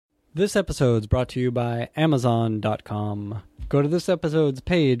This episode's brought to you by Amazon.com. Go to this episode's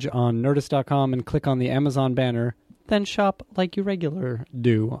page on Nerdist.com and click on the Amazon banner, then shop like you regular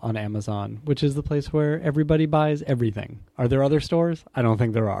do on Amazon, which is the place where everybody buys everything. Are there other stores? I don't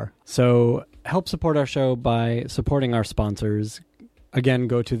think there are. So help support our show by supporting our sponsors. Again,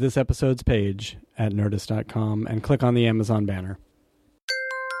 go to this episode's page at Nerdist.com and click on the Amazon banner.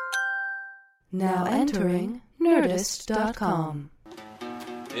 Now entering Nerdist.com.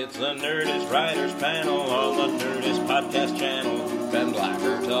 It's the Nerdist Writers Panel on the Nerdist Podcast Channel. Ben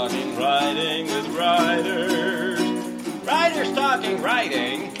Blacker talking writing with writers. Writers talking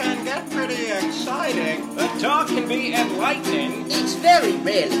writing can get pretty exciting. The talk can be enlightening. It's very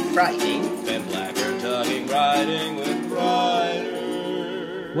rarely frightening. Ben Blacker talking writing with writers.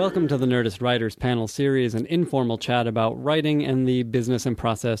 Welcome to the Nerdist Writers Panel series, an informal chat about writing and the business and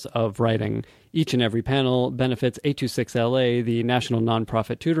process of writing. Each and every panel benefits 826LA, the national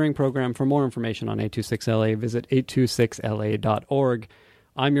nonprofit tutoring program. For more information on 826LA, visit 826la.org.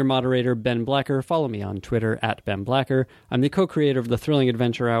 I'm your moderator, Ben Blacker. Follow me on Twitter at Ben Blacker. I'm the co-creator of the Thrilling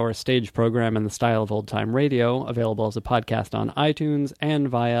Adventure Hour stage program and the Style of Old Time Radio, available as a podcast on iTunes and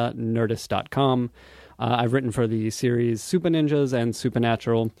via Nerdist.com. I've written for the series Super Ninjas and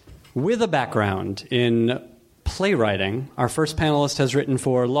Supernatural. With a background in playwriting, our first panelist has written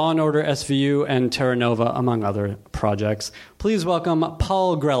for Law & Order SVU and Terra Nova, among other projects. Please welcome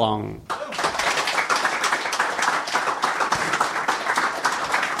Paul Grellong.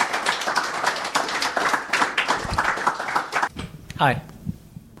 Hi.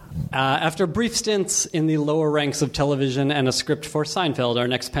 After brief stints in the lower ranks of television and a script for Seinfeld, our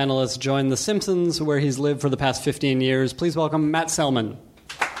next panelist joined The Simpsons, where he's lived for the past 15 years. Please welcome Matt Selman.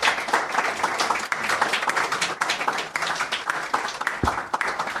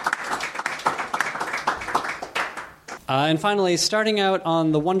 And finally, starting out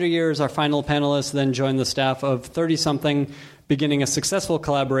on The Wonder Years, our final panelist then joined the staff of 30-something, beginning a successful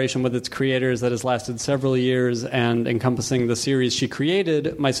collaboration with its creators that has lasted several years and encompassing the series she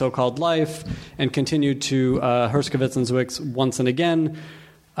created, My So-Called Life, and continued to Herskovitz and Zwick's Once and Again.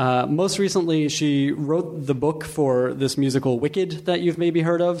 Most recently, she wrote the book for this musical Wicked that you've maybe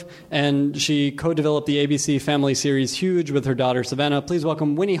heard of, and she co-developed the ABC family series Huge with her daughter Savannah. Please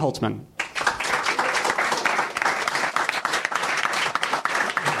welcome Winnie Holzman.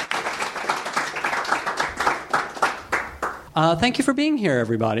 Thank you for being here,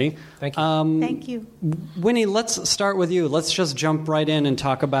 everybody. Thank you. Thank you. Winnie, let's start with you. Let's just jump right in and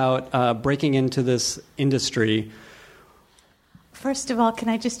talk about breaking into this First of all, can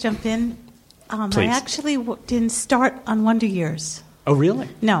I just jump in? Please. I actually didn't start on Wonder Years. Oh, really?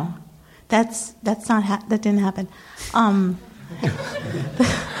 No, that didn't happen.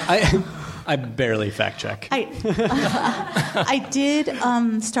 I barely fact check. I did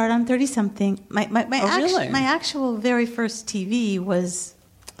start on 30-something. My actual very first TV was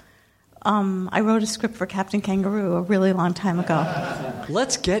I wrote a script for Captain Kangaroo a really long time ago.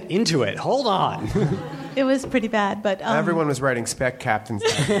 Let's get into it. Hold on. It was pretty bad, but everyone was writing spec captains,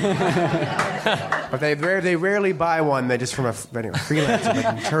 but they rarely buy one. They just freelancer.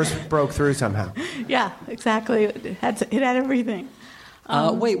 But hers broke through somehow. Yeah, exactly. It had everything.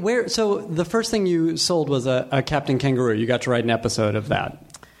 Wait, where? So the first thing you sold was a Captain Kangaroo. You got to write an episode of that.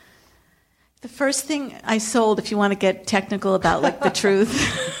 The first thing I sold, if you want to get technical about like the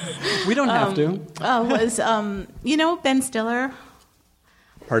truth, we don't have to. Was Ben Stiller.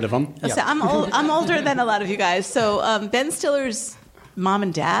 Heard of him? So I'm older than a lot of you guys. So Ben Stiller's mom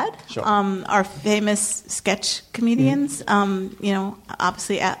and dad are famous sketch comedians.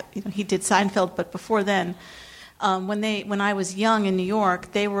 Obviously, he did Seinfeld, but before then. When I was young in New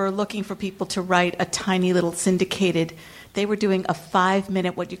York, they were looking for people to write a tiny little syndicated. They were doing a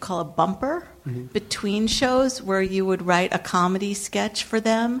 5-minute, what you call a bumper, between shows where you would write a comedy sketch for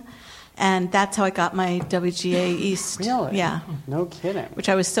them. And that's how I got my WGA East. Really? Yeah. No kidding. Which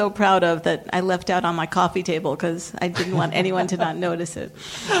I was so proud of that I left out on my coffee table because I didn't want anyone to not notice it.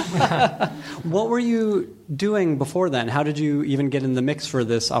 What were you doing before then? How did you even get in the mix for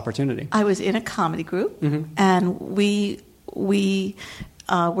this opportunity? I was in a comedy group, and we were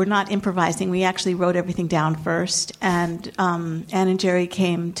not improvising. We actually wrote everything down first, and Ann and Jerry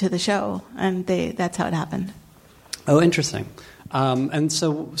came to the show, and that's how it happened. Oh, interesting. And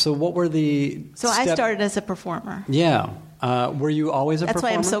so what were the... So I started as a performer. Yeah. Were you always a performer?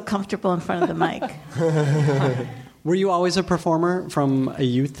 That's why I'm so comfortable in front of the mic. Were you always a performer from a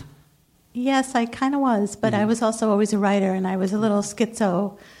youth? Yes, I kind of was, but I was also always a writer, and I was a little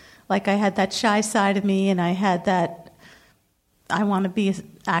schizo. Like I had that shy side of me, and I had that I want to be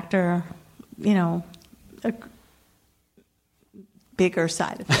an actor, bigger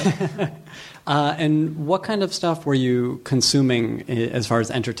side of it. And what kind of stuff were you consuming as far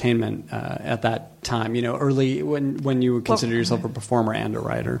as entertainment at that time? You know, early when you would consider yourself a performer and a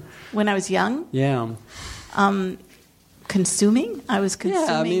writer. When I was young? Yeah. Consuming? I was consuming.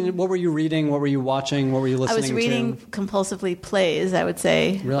 Yeah, I mean, what were you reading? What were you watching? What were you listening to? I was reading compulsively plays, I would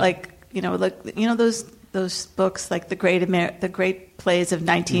say. Really? Those books like the great plays of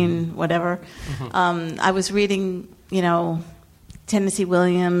 19 whatever. I was reading, Tennessee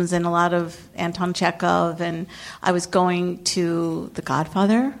Williams and a lot of Anton Chekhov, and I was going to The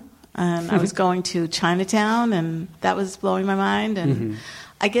Godfather, and I was going to Chinatown, and that was blowing my mind. And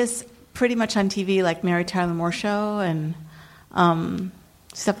I guess pretty much on TV, like Mary Tyler Moore Show and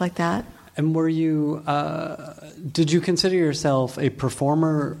stuff like that. And were you? Did you consider yourself a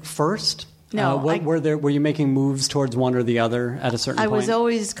performer first? No. Were you making moves towards one or the other at a certain point? I was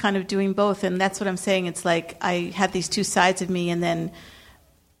always kind of doing both, and that's what I'm saying. It's like I had these two sides of me, and then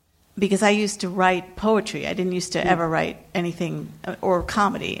because I used to write poetry, I didn't used to ever write anything or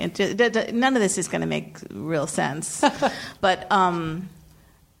comedy. And none of this is going to make real sense. But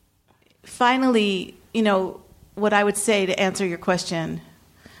finally, what I would say to answer your question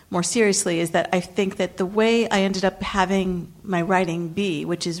more seriously is that I think that the way I ended up having my writing be,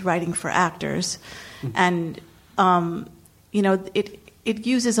 which is writing for actors, and it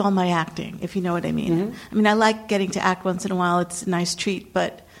uses all my acting, if you know what I mean. I mean, I like getting to act once in a while; it's a nice treat.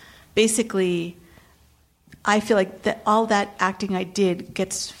 But basically, I feel like that all that acting I did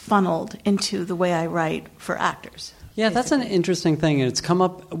gets funneled into the way I write for actors. Yeah, that's an interesting thing, and it's come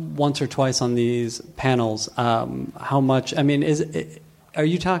up once or twice on these panels. How much? I mean, are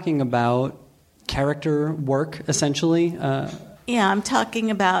you talking about character work, essentially? Yeah, I'm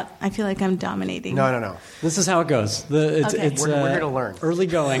talking about... I feel like I'm dominating. No. This is how it goes. We're here to learn. Early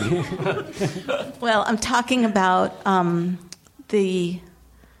going. Well, I'm talking about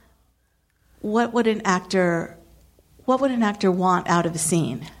what would an actor want out of a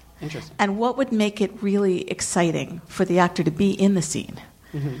scene? Interesting. And what would make it really exciting for the actor to be in the scene,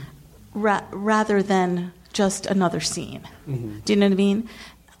 rather than just another scene. Do you know what I mean?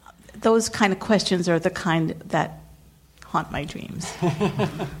 Those kind of questions are the kind that haunt my dreams,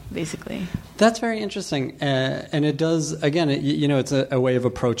 basically. That's very interesting. And it does, again, it's a way of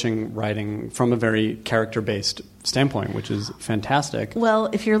approaching writing from a very character-based standpoint, which is fantastic. Well,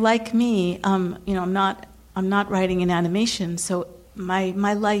 if you're like me, I'm not writing in animation, so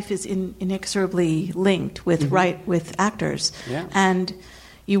my life is inexorably linked with with actors. Yeah. And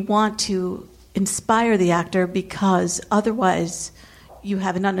you want to inspire the actor, because otherwise you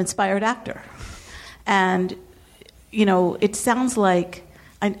have an uninspired actor. And it sounds like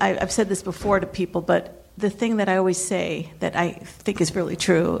I've said this before to people, but the thing that I always say that I think is really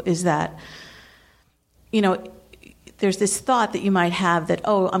true is that there's this thought that you might have that,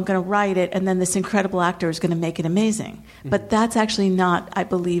 I'm going to write it and then this incredible actor is going to make it amazing. But that's actually not, I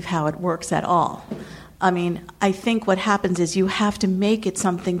believe, how it works at all. I mean, I think what happens is you have to make it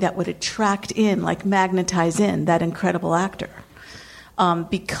something that would attract in, like magnetize in, that incredible actor.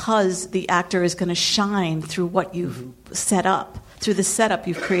 Because the actor is going to shine through what you've set up, through the setup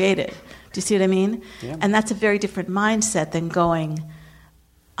you've created. Do you see what I mean? Yeah. And that's a very different mindset than going,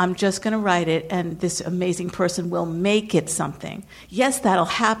 I'm just going to write it and this amazing person will make it something. Yes, that'll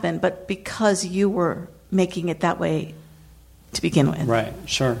happen, but because you were making it that way to begin with. Right,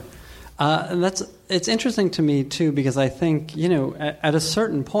 sure. And it's interesting to me, too, because I think, at a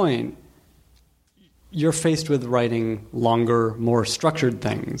certain point, you're faced with writing longer, more structured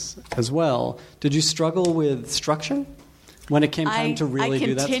things as well. Did you struggle with structure when it came time to really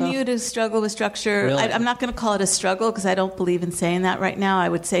do that stuff? I continue to struggle with structure. Really? I'm not going to call it a struggle because I don't believe in saying that right now. I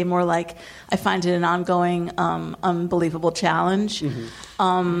would say more like I find it an ongoing, unbelievable challenge.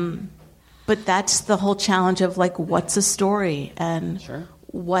 But that's the whole challenge of, like, what's a story? And Sure.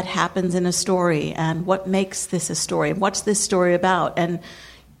 What happens in a story, and what makes this a story, and what's this story about? And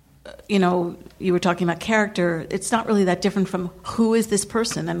you were talking about character. It's not really that different from who is this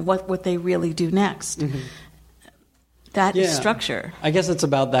person and what they really do next. That is structure. I guess it's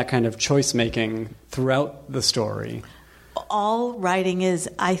about that kind of choice making throughout the story. All writing is,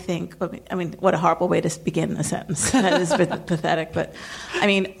 I think, I mean, what a horrible way to begin a sentence. That is pathetic, but I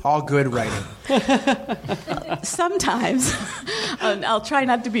mean... All good writing. Sometimes, I'll try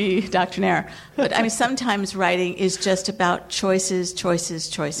not to be doctrinaire, but I mean, sometimes writing is just about choices.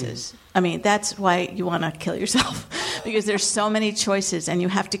 I mean, that's why you want to kill yourself, because there's so many choices and you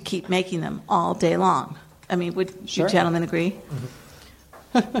have to keep making them all day long. I mean, would you gentlemen agree?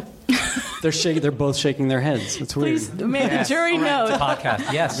 They're both shaking their heads. It's weird. Please, may the jury know. It's a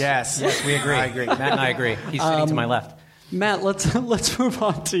podcast. Yes, we agree. I agree. Matt and I agree. He's sitting to my left. Matt, let's move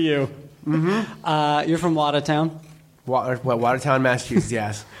on to you. Mm-hmm. You're from Watertown? Watertown, Massachusetts,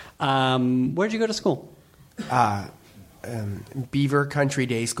 yes. Where'd you go to school? Beaver Country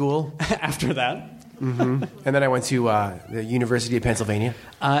Day School. After that? Mm-hmm. And then I went to the University of Pennsylvania.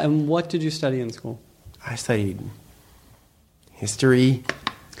 And what did you study in school? I studied history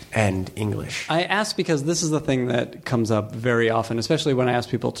and English. I ask because this is the thing that comes up very often, especially when I ask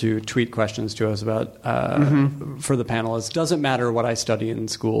people to tweet questions to us about for the panelists. Does it matter what I study in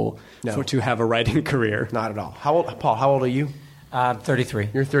school to have a writing career? Not at all. Paul, how old are you? 33.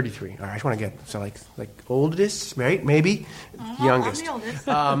 You're 33. All right, I just want to get, so like oldest, right? Maybe? Youngest. I'm the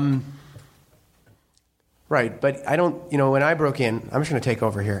oldest. Right, but I don't, when I broke in, I'm just going to take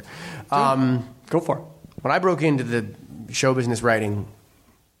over here. Go for it. When I broke into the show business writing,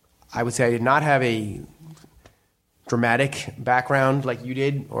 I would say I did not have a dramatic background like you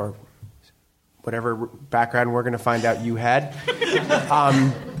did, or whatever background we're going to find out you had. You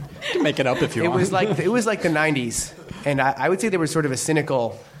can make it up if you want. It was like the 90s, and I would say there was sort of a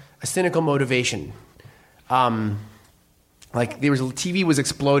cynical motivation. Like TV was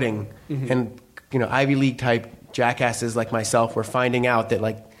exploding, and Ivy League type jackasses like myself were finding out that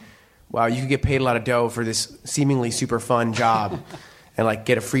wow, you could get paid a lot of dough for this seemingly super fun job, and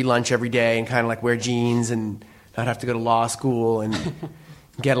get a free lunch every day, and kind of wear jeans and not have to go to law school and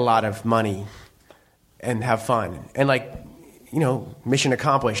get a lot of money and have fun and mission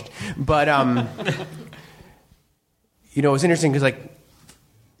accomplished. But it was interesting because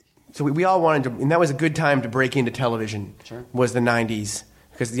so we all wanted to, and that was a good time to break into television. Sure. Was the 90s,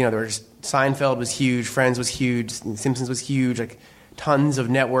 because there was Seinfeld was huge, Friends was huge, Simpsons was huge, tons of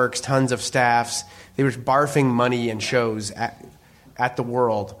networks, tons of staffs. They were barfing money and shows at the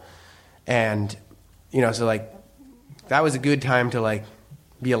world, and so that was a good time to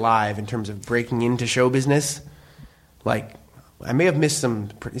be alive in terms of breaking into show business. I may have missed some.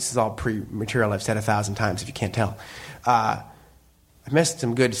 This is all pre-material I've said 1,000 times if you can't tell. I missed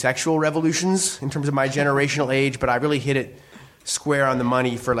some good sexual revolutions in terms of my generational age, but I really hit it square on the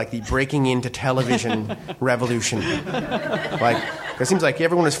money for the breaking into television revolution. It seems like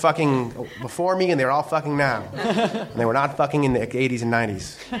everyone was fucking before me and they're all fucking now. And they were not fucking in the 80s and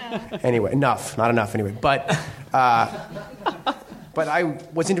 90s. Anyway, not enough anyway. But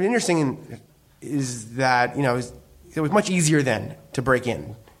what's interesting is that, it was much easier then to break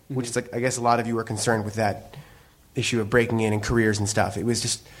in, which is I guess a lot of you were concerned with that issue of breaking in and careers and stuff. It was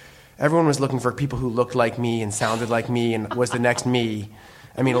just, everyone was looking for people who looked like me and sounded like me and was the next me.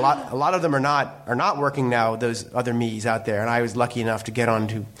 I mean, a lot of them are not working now, those other me's out there, and I was lucky enough to get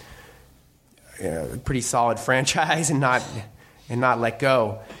onto a pretty solid franchise and not let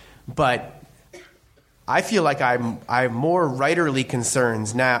go. But I feel like I have more writerly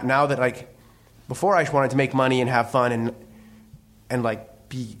concerns now that before I wanted to make money and have fun and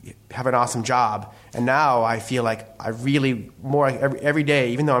have an awesome job, and now I feel like I really every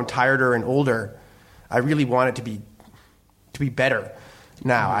day, even though I'm tireder and older, I really want it to be better.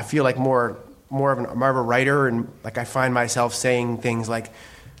 Now I feel more of a writer, and I find myself saying things like,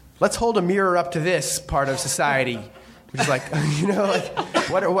 "Let's hold a mirror up to this part of society," which is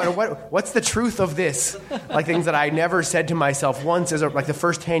what's the truth of this? Things that I never said to myself once as the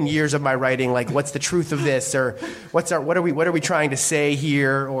first 10 years of my writing. What's the truth of this, or what are we trying to say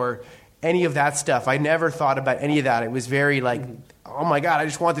here, or any of that stuff. I never thought about any of that. It was very oh my God, I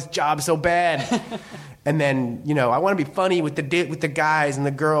just want this job so bad. And then, I want to be funny with the guys and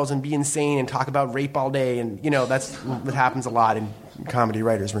the girls and be insane and talk about rape all day. And, that's what happens a lot in comedy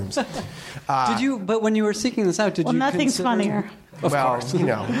writers' rooms. But when you were seeking this out, well, nothing's funnier. Of course.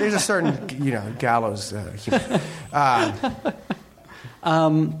 There's a certain, gallows humor.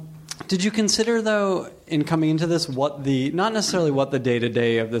 Did you consider, though, in coming into this, not necessarily what the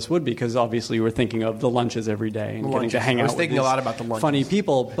day-to-day of this would be, because obviously you were thinking of the lunches every day and getting to hang out with thinking a lot about the lunches. Funny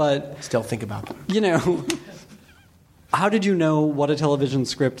people, but... Still think about them. How did you know what a television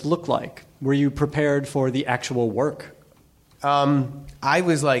script looked like? Were you prepared for the actual work? I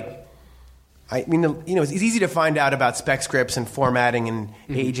was it's easy to find out about spec scripts and formatting and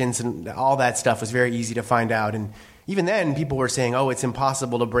agents and all that stuff was very easy to find out. And even then, people were saying, "Oh, it's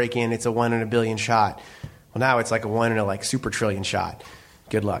impossible to break in. It's a 1 in a billion shot." Well, now it's a 1 in a super trillion shot.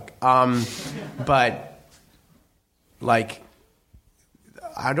 Good luck. But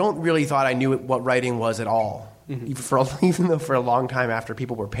I don't really thought I knew what writing was at all. Even though for a long time after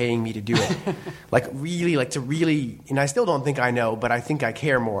people were paying me to do it, to really, and I still don't think I know, but I think I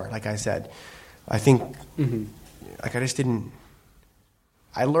care more. Like I said, I think I just didn't.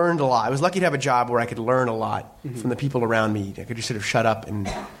 I learned a lot. I was lucky to have a job where I could learn a lot from the people around me. I could just sort of shut up and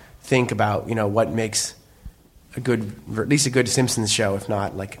think about what makes at least a good Simpsons show, if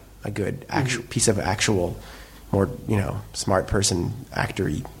not like a good actual piece of actual, more smart person,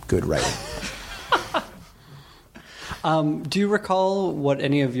 actor-y, good writing. Do you recall what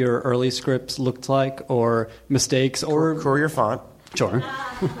any of your early scripts looked like, or mistakes, or Courier font? Sure.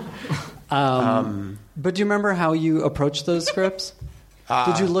 But do you remember how you approached those scripts?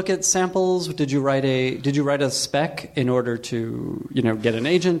 Did you look at samples? Did you write a spec in order to get an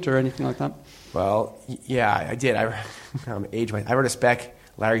agent or anything like that? Well, yeah, I did. I wrote a spec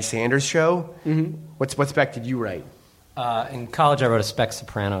Larry Sanders Show. Mm-hmm. What spec did you write? In college, I wrote a spec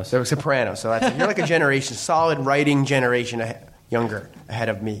Sopranos. So Sopranos. So you're like a generation, solid writing generation younger ahead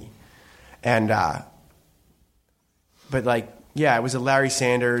of me, and but like. Yeah, it was a Larry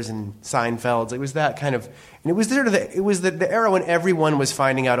Sanders and Seinfeld's. It was that kind of, and it was the era when everyone was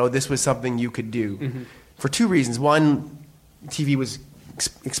finding out, this was something you could do, for two reasons. One, TV was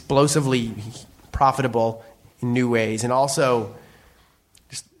explosively profitable in new ways, and also,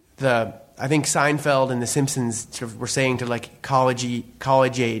 just I think Seinfeld and The Simpsons sort of were saying to like college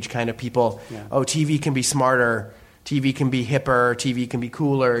age kind of people, TV can be smarter, TV can be hipper, TV can be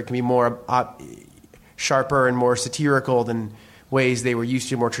cooler, it can be more sharper and more satirical than ways they were used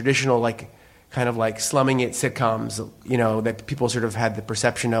to, more traditional, like kind of like slumming it sitcoms, that people sort of had the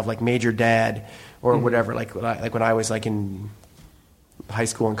perception of, like Major Dad or whatever, like when I was like in high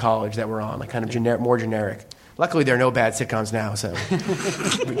school and college that were on, like kind of more generic. Luckily, there are no bad sitcoms now, so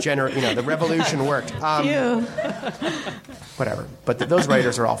the revolution worked. Whatever, but those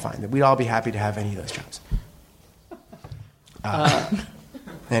writers are all fine. We'd all be happy to have any of those jobs.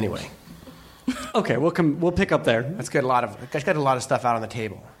 Anyway. Okay, we'll pick up there. That's good. Got a lot of stuff out on the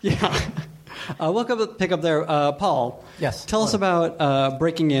table. Yeah. Pick up there. Paul. Yes. Tell us about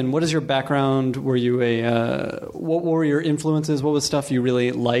breaking in. What is your background? Were you what were your influences? What was stuff you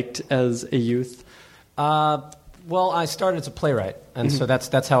really liked as a youth? Well, I started as a playwright, and so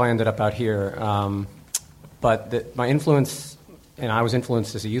that's how I ended up out here. But my influence, and I was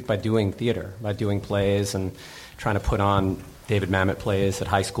influenced as a youth by doing theater, by doing plays and trying to put on David Mamet plays at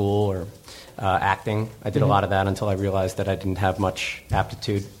high school or acting. I did a lot of that until I realized that I didn't have much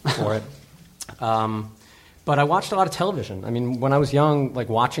aptitude for it. But I watched a lot of television. I mean, when I was young, like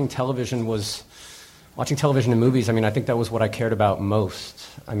watching television and movies, I mean, I think that was what I cared about most.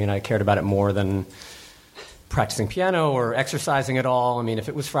 I mean, I cared about it more than practicing piano or exercising at all. I mean, if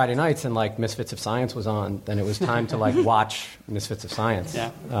it was Friday nights and like Misfits of Science was on, then it was time to like watch Misfits of Science. Yeah.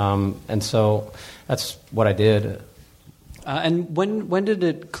 And so that's what I did. And when did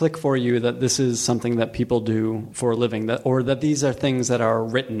it click for you that this is something that people do for a living, or that these are things that are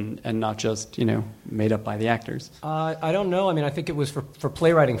written and not just made up by the actors? I don't know. I mean, I think it was for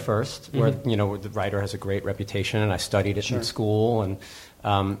playwriting first, where where the writer has a great reputation, and I studied it in school, and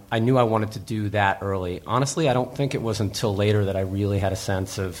I knew I wanted to do that early. Honestly, I don't think it was until later that I really had a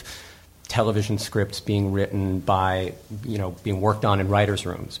sense of television scripts being written by being worked on in writers'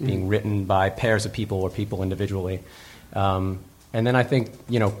 rooms, being written by pairs of people or people individually. And then I think,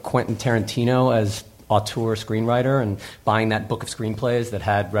 Quentin Tarantino as auteur screenwriter and buying that book of screenplays that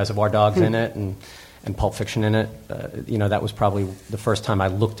had Reservoir Dogs in it and Pulp Fiction in it, that was probably the first time I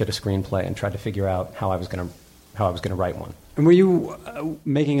looked at a screenplay and tried to figure out how I was going to write one. And were you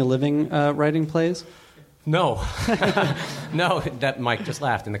making a living writing plays? No. No, that Mike just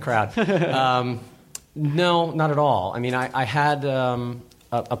laughed in the crowd. No, not at all. I mean, I had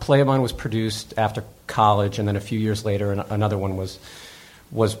a play of mine was produced after college, and then a few years later, another one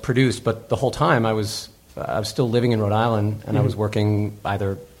was produced. But the whole time, I was still living in Rhode Island, and I was working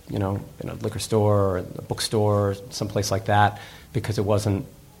either in a liquor store or a bookstore or someplace like that, because it wasn't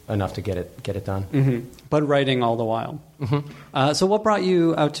enough to get it done. Mm-hmm. But writing all the while. Mm-hmm. So what brought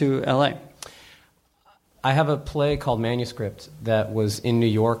you out to L.A.? I have a play called Manuscript that was in New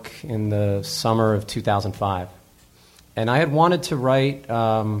York in the summer of 2005. And I had wanted to write.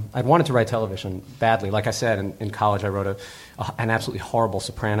 I'd wanted to write television badly. Like I said, in college, I wrote an absolutely horrible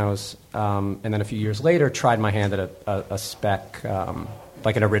Sopranos, and then a few years later, tried my hand at a spec,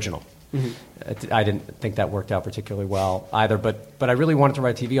 like an original. Mm-hmm. I didn't think that worked out particularly well either. But I really wanted to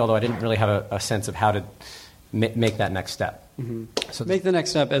write TV, although I didn't really have a sense of how to make that next step. Mm-hmm. So make the next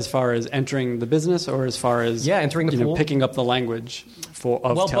step as far as entering the business, or as far as entering the pool? Picking up the language of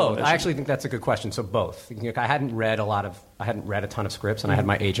television. Both. I actually think that's a good question. So both. I hadn't read a ton of scripts, and I had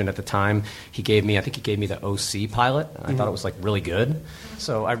my agent at the time. He gave me the OC pilot. And I thought it was like really good.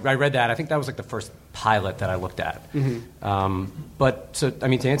 So I read that. I think that was like the first pilot that I looked at. Mm-hmm.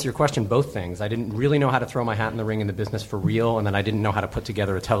 To answer your question, both things. I didn't really know how to throw my hat in the ring in the business for real, and then I didn't know how to put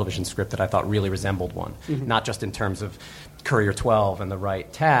together a television script that I thought really resembled one. Mm-hmm. Not just in terms of Courier 12 and the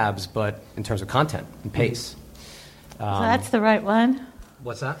right tabs, but in terms of content and pace. So that's the right one?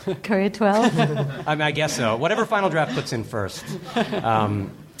 What's that? Courier 12? I guess so. Whatever Final Draft puts in first.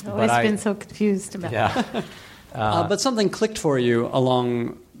 Always been so confused about that. Yeah. But something clicked for you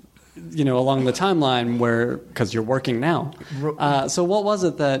along the timeline because you're working now. So what was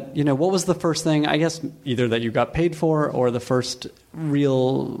it that, what was the first thing, I guess, either that you got paid for or the first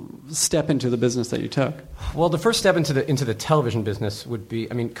real step into the business that you took? Well, the first step into the television business would be,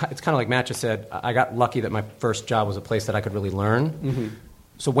 it's kind of like Matt just said, I got lucky that my first job was a place that I could really learn. Mm-hmm.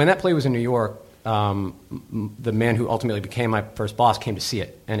 So when that play was in New York, the man who ultimately became my first boss came to see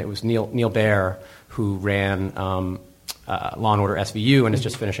it, and it was Neil Baer, who ran Law and Order SVU and is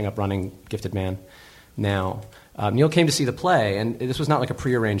just finishing up running Gifted Man now. Neil came to see the play, and this was not like a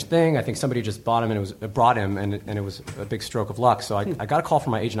prearranged thing. I think somebody just brought him, and it was a big stroke of luck. So I got a call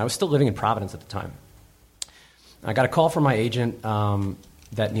from my agent. I was still living in Providence at the time. I got a call from my agent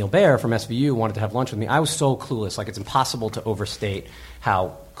that Neil Baer from SVU wanted to have lunch with me. I was so clueless. Like, it's impossible to overstate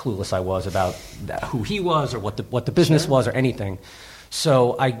how clueless I was about who he was or what the business was or anything.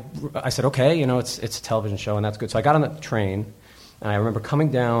 So I said, okay, it's a television show, and that's good. So I got on the train, and I remember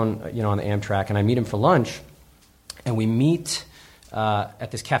coming down, on the Amtrak, and I meet him for lunch, and we meet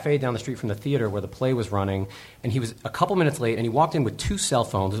at this cafe down the street from the theater where the play was running, and he was a couple minutes late, and he walked in with 2 cell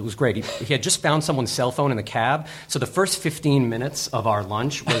phones. It was great. He had just found someone's cell phone in the cab, so the first 15 minutes of our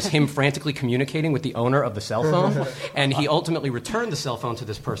lunch was him frantically communicating with the owner of the cell phone, and he ultimately returned the cell phone to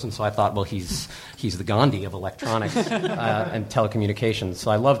this person, so I thought, well, he's the Gandhi of electronics and telecommunications,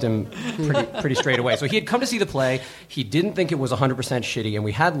 so I loved him pretty straight away. So he had come to see the play. He didn't think it was 100% shitty, and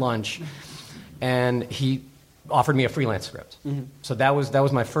we had lunch, and he offered me a freelance script. Mm-hmm. So that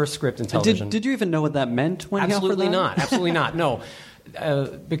was my first script in television. Did you even know what that meant when he offered that? Absolutely not. No.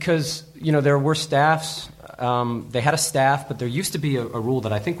 Because, there were staffs. They had a staff, but there used to be a rule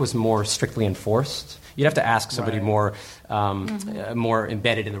that I think was more strictly enforced. You'd have to ask somebody more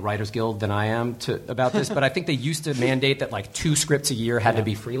embedded in the Writers Guild than I am about this, but I think they used to mandate that like 2 scripts a year had to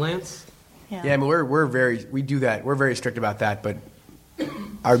be freelance. Yeah, we do that. We're very strict about that, but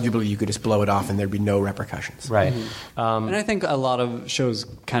arguably you could just blow it off and there'd be no repercussions. Right. Mm-hmm. And I think a lot of shows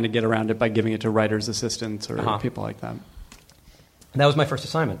kind of get around it by giving it to writers' assistants or people like that. That was my first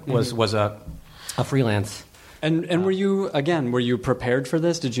assignment, was a freelance. And were you prepared for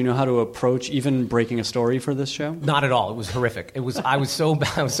this? Did you know how to approach even breaking a story for this show? Not at all. It was horrific. I was so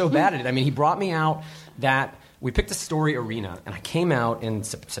bad at it. He brought me out that we picked a story arena, and I came out in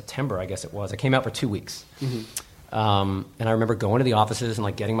September, I guess it was. I came out for 2 weeks. Mm-hmm. And I remember going to the offices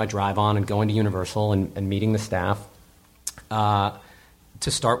and getting my drive on and going to Universal and meeting the staff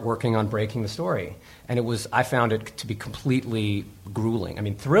to start working on breaking the story. And I found it to be completely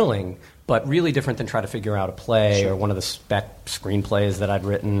grueling. Thrilling, but really different than trying to figure out a play or one of the spec screenplays that I'd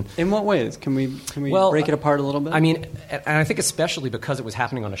written. In what ways? Can we break it apart a little bit? And I think especially because it was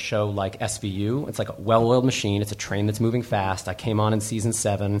happening on a show like SVU. It's like a well-oiled machine. It's a train that's moving fast. I came on in season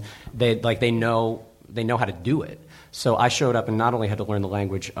 7. They know how to do it. So I showed up and not only had to learn the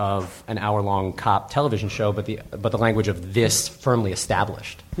language of an hour-long cop television show, but the language of this firmly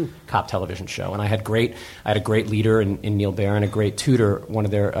established cop television show. And I had a great leader in Neil Baer and a great tutor. One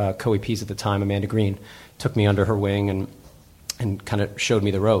of their co-EPs at the time, Amanda Green, took me under her wing and kind of showed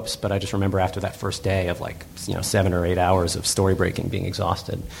me the ropes. But I just remember after that first day of 7 or 8 hours of story breaking, being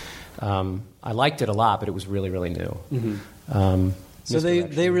exhausted. I liked it a lot, but it was really, really new. Mm-hmm. So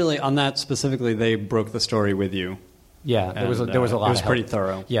they really, on that specifically, they broke the story with you. Yeah, there was a lot of help. It was pretty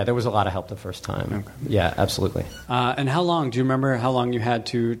thorough. Yeah, there was a lot of help the first time. Okay. Yeah, absolutely. And how long? Do you remember how long you had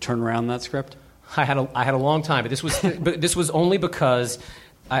to turn around that script? I had a long time, but this was only because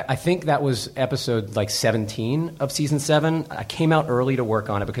I think that was episode 17 of season 7. I came out early to work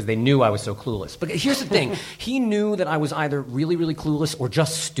on it because they knew I was so clueless. But here's the thing. He knew that I was either really, really clueless or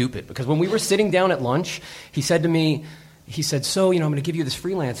just stupid. Because when we were sitting down at lunch, he said to me, so, I'm going to give you this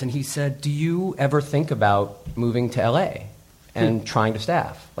freelance. And he said, do you ever think about moving to L.A. and trying to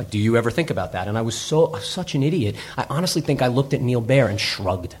staff? Do you ever think about that? And I was such an idiot. I honestly think I looked at Neil Baer and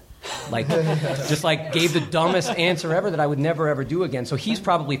shrugged. Gave the dumbest answer ever that I would never, ever do again. So he's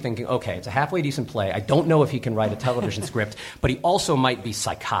probably thinking, okay, it's a halfway decent play. I don't know if he can write a television script, but he also might be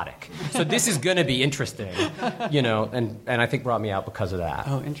psychotic. So this is going to be interesting, and I think brought me out because of that.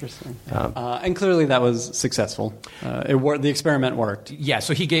 Oh, interesting. And clearly that was successful. The experiment worked. Yeah,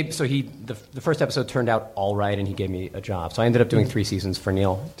 the first episode turned out all right, and he gave me a job. So I ended up doing 3 seasons for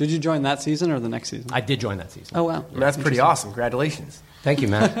Neil. Did you join that season or the next season? I did join that season. Oh, wow. That's pretty awesome. Congratulations. Thank you,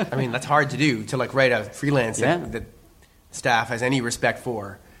 Matt. That's hard to do, to write a freelance that staff has any respect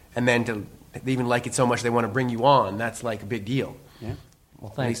for, and then to they even like it so much they want to bring you on. That's a big deal. Yeah.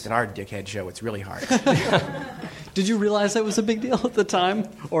 Well, thanks. At least in our dickhead show, it's really hard. Did you realize that was a big deal at the time?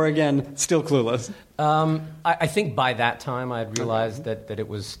 Or again, still clueless? I think by that time I had realized that it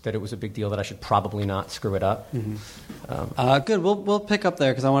was a big deal, that I should probably not screw it up. Good. We'll pick up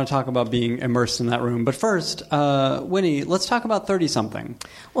there because I want to talk about being immersed in that room. But first, Winnie, let's talk about 30-something.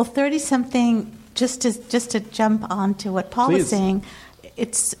 Well, 30-something, just to jump on to what Paul was saying,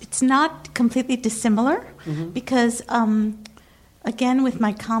 it's not completely dissimilar because, again, with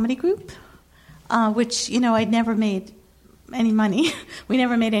my comedy group, which, I'd never made any money. We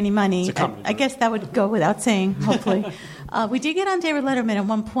never made any money. I guess that would go without saying, hopefully. We did get on David Letterman at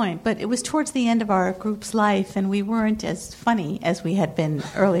one point, but it was towards the end of our group's life, and we weren't as funny as we had been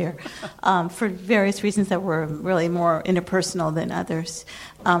earlier for various reasons that were really more interpersonal than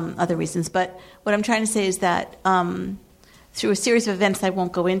other reasons. But what I'm trying to say is that through a series of events I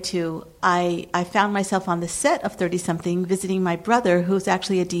won't go into, I found myself on the set of 30-something visiting my brother, who's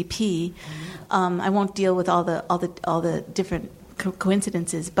actually a DP. I won't deal with all the different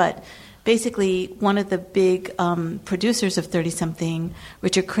coincidences, but basically one of the big producers of 30-something,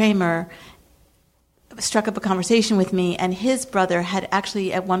 Richard Kramer, struck up a conversation with me, and his brother had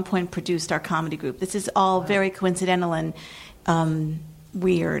actually at one point produced our comedy group. This is all very coincidental and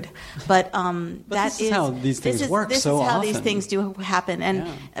weird, but this is how these things work. This is how these things do happen, and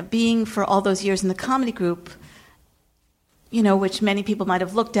being for all those years in the comedy group, which many people might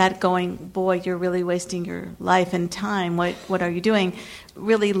have looked at going, boy, you're really wasting your life and time. What are you doing?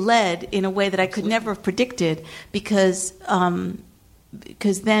 Really led in a way that I could never have predicted because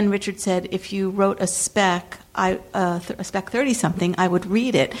then Richard said, if you wrote a spec 30-something, I would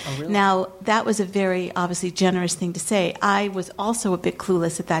read it. Oh, really? Now, that was a very obviously generous thing to say. I was also a bit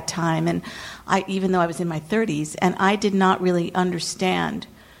clueless at that time, and even though I was in my 30s, and I did not really understand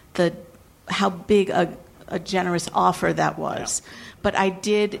how big a generous offer that was. Yeah. But I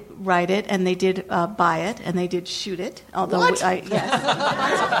did write it, and they did buy it, and they did shoot it. Although what? Yes.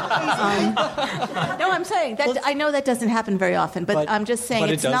 No, I'm saying that I know that doesn't happen very often, but I'm just saying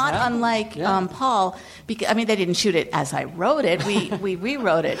it's not happen. Unlike Paul. Because, they didn't shoot it as I wrote it. We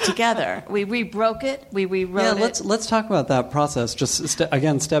rewrote it together. We rebroke it. We rewrote it. Let's talk about that process. Just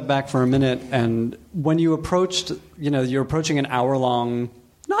step back for a minute. And when you approached, you're approaching an hour-long,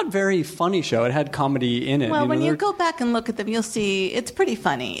 not very funny show. It had comedy in it. Well, when you go back and look at them, you'll see it's pretty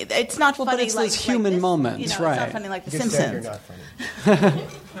funny. It's not funny, but it's like those human moments, right? It's not funny like The Simpsons. You're not funny.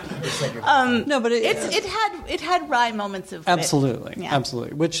 No, but it had wry moments of absolutely,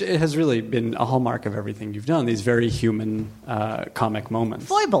 absolutely, which has really been a hallmark of everything you've done. These very human comic moments,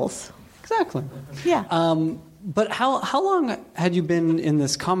 foibles, exactly. Yeah. But how long had you been in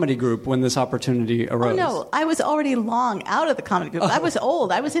this comedy group when this opportunity arose? Oh, no, I was already long out of the comedy group. I was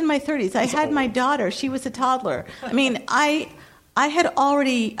old. I was in my 30s. I had my daughter. She was a toddler. I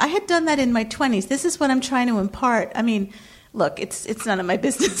had done that in my 20s. This is what I'm trying to impart. Look, it's none of my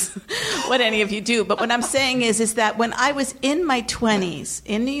business what any of you do. But what I'm saying is that when I was in my 20s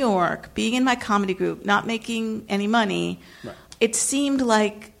in New York, being in my comedy group, not making any money, right. It seemed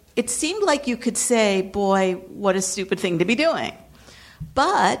like you could say, boy, what a stupid thing to be doing.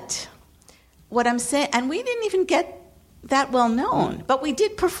 But what I'm saying, and we didn't even get that well known, but we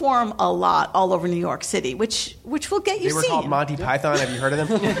did perform a lot all over New York City, which will get you seen. They were called Monty Python. Have you heard of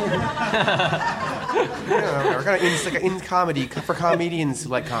them? We're kind of in comedy for comedians who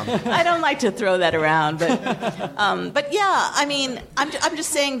like comedy. I don't like to throw that around, but yeah, I'm just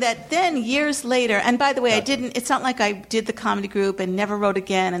saying that then years later, and by the way, it's not like I did the comedy group and never wrote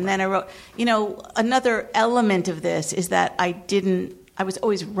again, and then I wrote, another element of this is that I was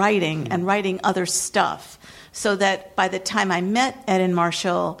always writing and writing other stuff. So that by the time I met Ed and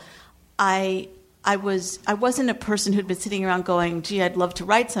Marshall, I wasn't a person who'd been sitting around going, gee, I'd love to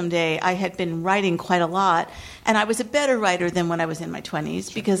write someday. I had been writing quite a lot, and I was a better writer than when I was in my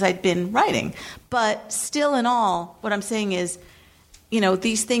 20s because I'd been writing. But still in all, what I'm saying is,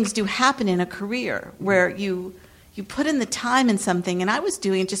 these things do happen in a career where you put in the time in something, and I was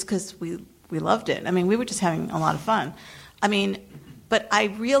doing it just because we loved it. We were just having a lot of fun. But I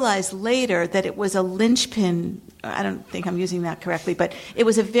realized later that it was a linchpin. I don't think I'm using that correctly, but it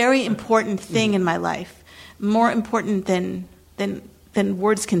was a very important thing in my life, more important than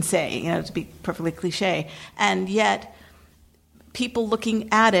words can say, to be perfectly cliche. And yet, people looking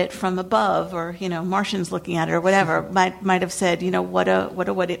at it from above, or Martians looking at it, or whatever, might have said, what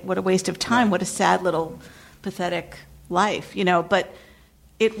a waste of time, what a sad little pathetic life, But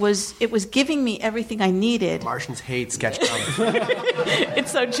it was giving me everything I needed. Martians hate sketch comedy.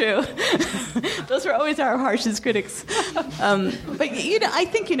 It's so true. Those are always our harshest critics. But I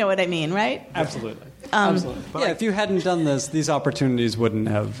think you know what I mean, right? Absolutely. Absolutely. If you hadn't done this, these opportunities wouldn't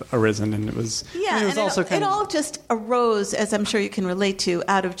have arisen, and it was. Yeah, it was and also it all just arose, as I'm sure you can relate to,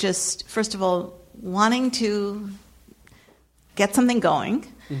 out of just first of all wanting to get something going,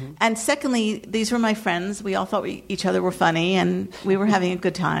 and secondly, these were my friends. We all thought each other were funny, and we were having a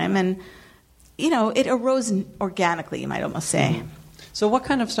good time, and it arose organically. You might almost say. So, what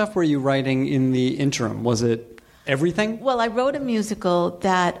kind of stuff were you writing in the interim? Was it everything? Well, I wrote a musical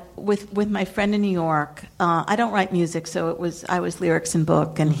that with my friend in New York. I don't write music, so I was lyrics and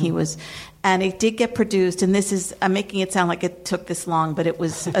book, and he was, and it did get produced. And I'm making it sound like it took this long, but it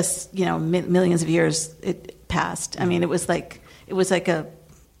was millions of years it passed. I mean, it was like a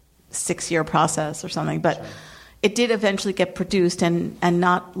 6-year process or something, but it did eventually get produced and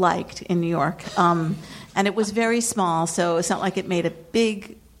not liked in New York. And it was very small, so it's not like it made a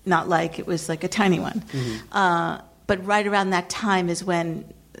big. Not like it was like a tiny one, but right around that time is when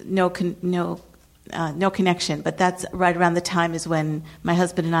no connection. But that's right around the time is when my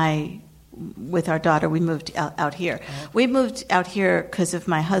husband and I, with our daughter, we moved out here. We moved out here because of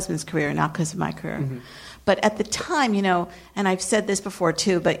my husband's career, not because of my career. But at the time, and I've said this before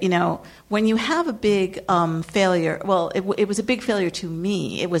too, but when you have a big failure, well, it was a big failure to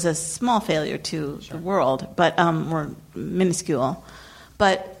me. It was a small failure to the world, but or minuscule.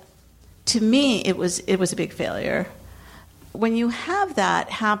 But to me, it was a big failure. When you have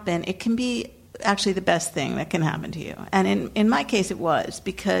that happen, it can be actually the best thing that can happen to you. And in my case, it was,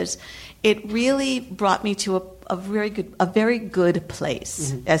 because it really brought me to a very good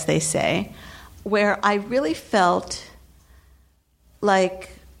place, as they say, where I really felt like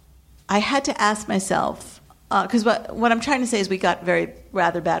I had to ask myself, because what I'm trying to say is we got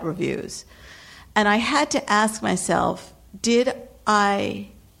rather bad reviews, and I had to ask myself,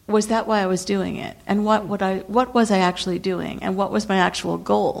 was that why I was doing it? And what was I actually doing? And what was my actual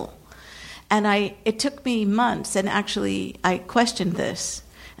goal? And it took me months, and actually I questioned this.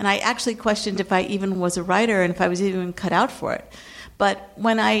 And I actually questioned if I even was a writer and if I was even cut out for it. But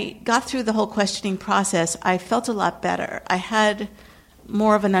when I got through the whole questioning process, I felt a lot better. I had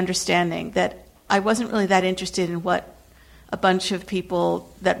more of an understanding that I wasn't really that interested in what a bunch of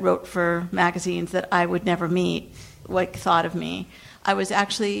people that wrote for magazines that I would never meet thought of me. I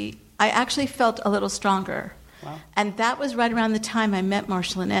actually felt a little stronger. Wow. And that was right around the time I met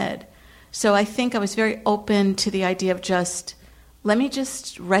Marshall and Ed. So I think I was very open to the idea of let me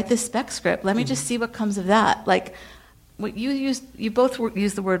just write this spec script. Let me just see what comes of that. Like, what you both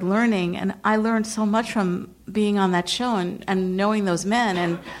used the word learning, and I learned so much from being on that show and knowing those men,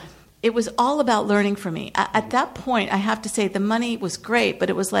 and it was all about learning for me. At that point, I have to say, the money was great, but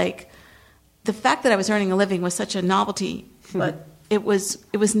it was like, the fact that I was earning a living was such a novelty, but it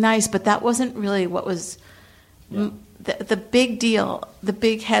was nice, but that wasn't really what was the big deal. The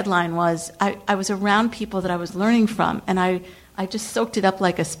big headline was I was around people that I was learning from, and I just soaked it up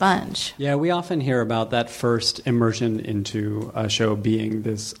like a sponge. Yeah, we often hear about that first immersion into a show being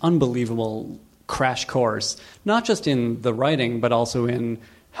this unbelievable crash course, not just in the writing, but also in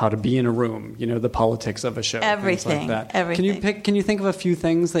how to be in a room, the politics of a show, everything, things like that. Everything. Can you think of a few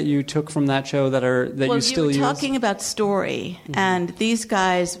things that you took from that show that you still use? Well, you were talking about story, and these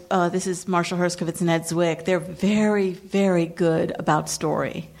guys, this is Marshall Herskovitz and Ed Zwick, they're very, very good about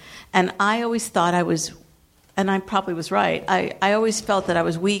story. And I always thought I was, and I probably was right, I always felt that I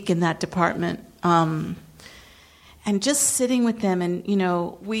was weak in that department. And just sitting with them, and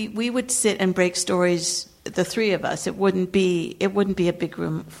we would sit and break stories, the three of us. It wouldn't be a big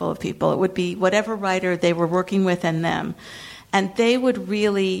room full of people. It would be whatever writer they were working with and them. And they would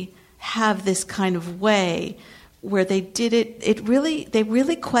really have this kind of way where they did it. They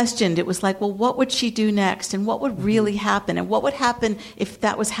really questioned. It was like, well, what would she do next? And what would really happen? And what would happen if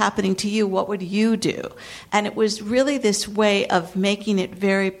that was happening to you? What would you do? And it was really this way of making it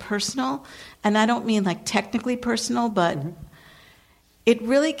very personal. And I don't mean like technically personal, but it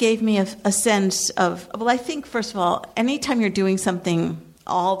really gave me a sense of, well, I think, first of all, anytime you're doing something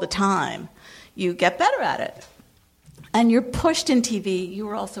all the time, you get better at it. And you're pushed in TV, you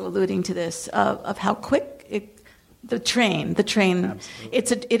were also alluding to this, of how quick the train,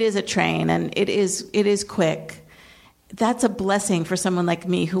 it is a train, and it is quick. That's a blessing for someone like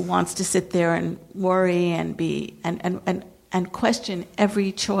me who wants to sit there and worry and be, and question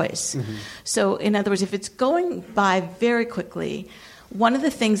every choice. So, in other words, if it's going by very quickly, one of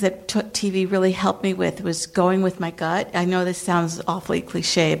the things that TV really helped me with was going with my gut. I know this sounds awfully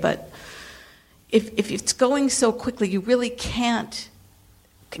cliche, but if it's going so quickly, you really can't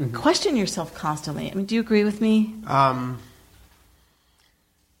question yourself constantly. I mean, do you agree with me? I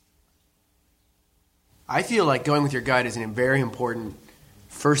feel like going with your gut is a very important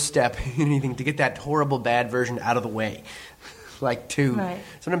first step in anything to get that horrible bad version out of the way.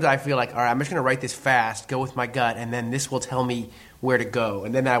 Sometimes I feel like, all right, I'm just going to write this fast, go with my gut, and then this will tell me where to go.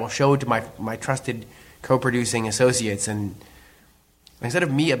 And then I will show it to my trusted co-producing associates. And instead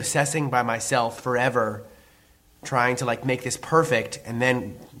of me obsessing by myself forever, trying to make this perfect, and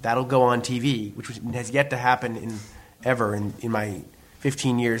then that'll go on TV, which has yet to happen in my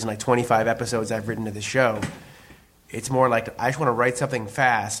 15 years and 25 episodes I've written to the show. It's more like I just want to write something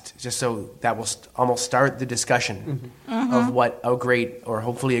fast, just so that will almost start the discussion of what a great, or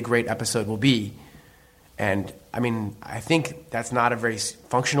hopefully a great episode will be. And I mean, I think that's not a very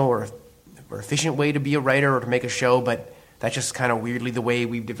functional or efficient way to be a writer or to make a show, but that's just kind of weirdly the way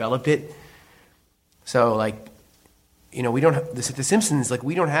we've developed it. So we don't have this at The Simpsons.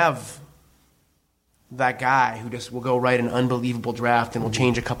 We don't have that guy who just will go write an unbelievable draft and will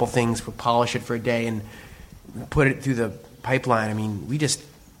change a couple things, we'll polish it for a day and put it through the pipeline. I mean,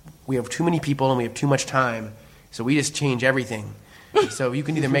 we have too many people and we have too much time, so we just change everything. So you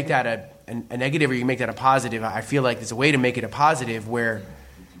can either make that a negative or you can make that a positive. I feel like there's a way to make it a positive where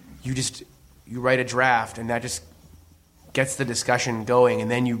you write a draft and that just gets the discussion going, and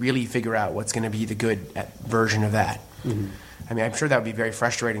then you really figure out what's going to be the good version of that. Mm-hmm. I mean, I'm sure that would be very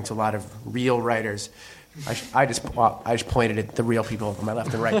frustrating to a lot of real writers. I just pointed at the real people on my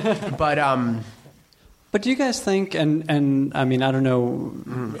left and right, But do you guys think, and I mean, I don't know,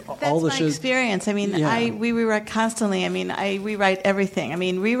 all the That's my experience. I mean, we rewrite constantly. I mean, I rewrite everything. I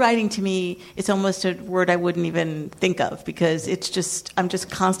mean, rewriting to me is almost a word I wouldn't even think of, because I'm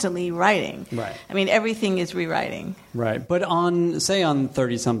just constantly writing. Right. I mean, everything is rewriting. Right. But on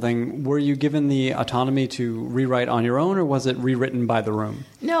 30-something, were you given the autonomy to rewrite on your own, or was it rewritten by the room?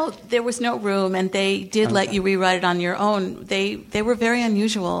 No, there was no room, and they did let you rewrite it on your own. They were very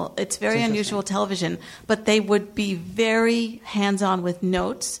unusual. It's very unusual television, but they would be very hands-on with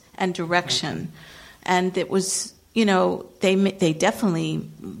notes and direction. And it was, they definitely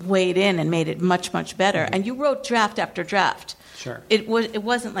weighed in and made it much, much better. And you wrote draft after draft. Sure. It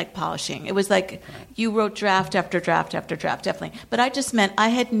wasn't like polishing. It was like you wrote draft after draft after draft, definitely. But I just meant I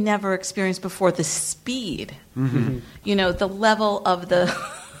had never experienced before the speed, the level of the,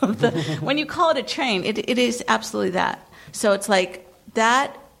 when you call it a train, it is absolutely that. So it's like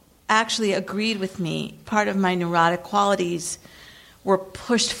that actually agreed with me. Part of my neurotic qualities were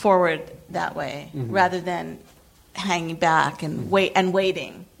pushed forward that way, rather than hanging back and waiting,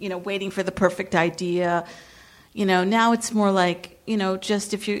 waiting for the perfect idea. Now it's more like,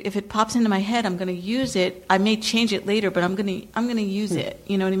 just if it pops into my head, I'm going to use it. I may change it later, but I'm going to use it.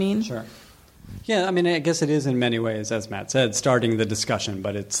 You know what I mean? Sure. Yeah, I mean, I guess it is in many ways, as Matt said, starting the discussion,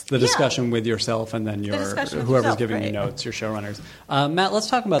 but it's the discussion with yourself and then whoever's giving you notes, your showrunners. Matt, let's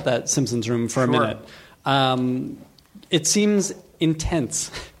talk about that Simpsons room for a minute. It seems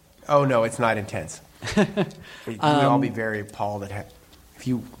intense. Oh, no, it's not intense. You would all be very appalled if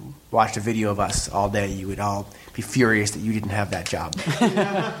you watched a video of us all day, you would all be furious that you didn't have that job.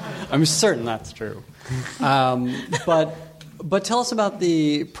 I'm certain that's true. But tell us about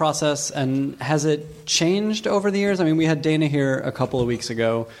the process, and has it changed over the years? I mean, we had Dana here a couple of weeks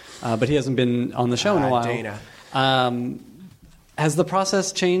ago, but he hasn't been on the show in a while. Dana. Has the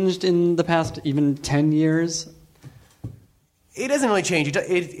process changed in the past even 10 years? It doesn't really change.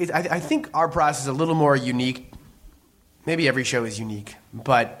 I think our process is a little more unique. Maybe every show is unique,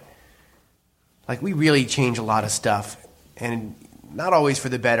 but we really change a lot of stuff, and not always for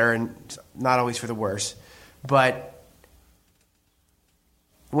the better and not always for the worse. But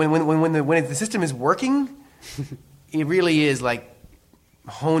when the system is working, it really is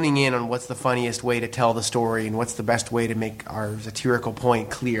honing in on what's the funniest way to tell the story and what's the best way to make our satirical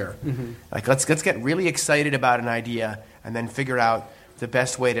point clear. Let's get really excited about an idea and then figure out the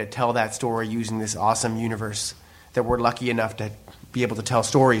best way to tell that story using this awesome universe that we're lucky enough to be able to tell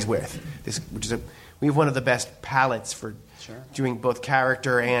stories with. We have one of the best palettes for doing both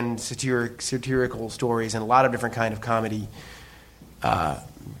character and satirical stories, and a lot of different kind of comedy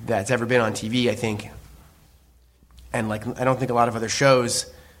that's ever been on TV, I think. And I don't think a lot of other shows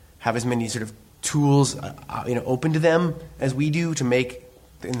have as many sort of tools open to them as we do to make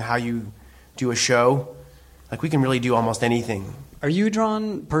in how you do a show. We can really do almost anything. Are you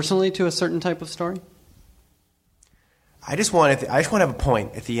drawn personally to a certain type of story? I just want to have a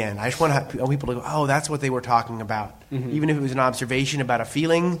point at the end. I just want to have people to go, oh, that's what they were talking about. Even if it was an observation about a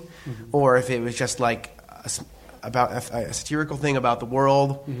feeling, or if it was just about a satirical thing about the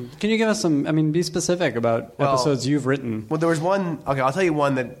world. Can you give us be specific about episodes you've written? Well, there was one, I'll tell you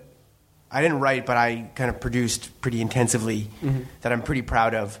one that I didn't write, but I kind of produced pretty intensively that I'm pretty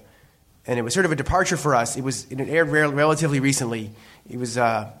proud of. and it was sort of a departure for us. It aired relatively recently. It was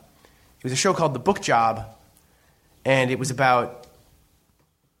a show called The Book Job, and it was about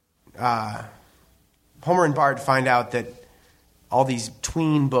Homer and Bart find out that all these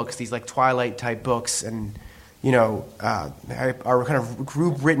tween books, these like Twilight type books, and are kind of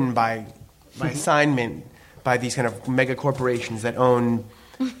group written by assignment by these kind of mega corporations that own,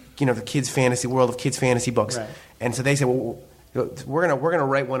 the kids' fantasy world of kids' fantasy books. Right. And so they said, well, we're gonna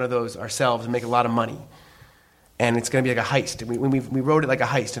write one of those ourselves and make a lot of money, and it's gonna be like a heist. And we wrote it like a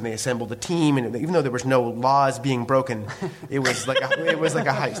heist, and they assembled a team, and even though there was no laws being broken, it was like a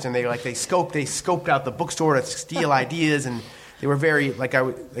heist. And they scoped out the bookstore to steal ideas, and they were very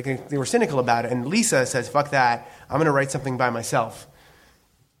they were cynical about it. And Lisa says, "Fuck that! I'm gonna write something by myself,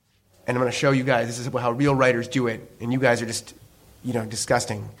 and I'm gonna show you guys this is how real writers do it, and you guys are just."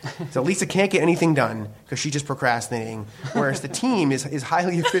 Disgusting. So Lisa can't get anything done because she's just procrastinating, whereas the team is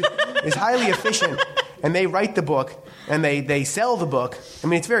highly efficient, and they write the book and they sell the book. I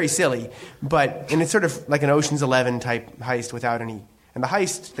mean, it's very silly, and it's sort of like an Ocean's 11 type heist without any. And the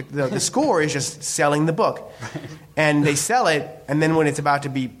heist, the score is just selling the book, and they sell it, and then when it's about to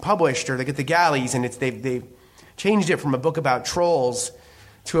be published, or they get the galleys, and they've changed it from a book about trolls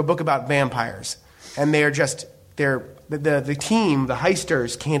to a book about vampires, and the team, the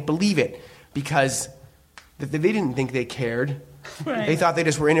heisters, can't believe it because they didn't think they cared. Right. They thought they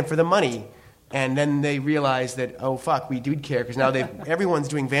just were in it for the money. And then they realized that, oh, fuck, we do care because now everyone's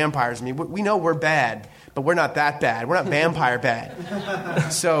doing vampires. I mean, we know we're bad, but we're not that bad. We're not vampire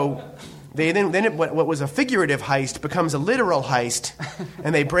bad. So what was a figurative heist becomes a literal heist,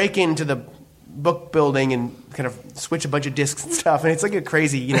 and they break into the book building and kind of switch a bunch of discs and stuff, and it's like a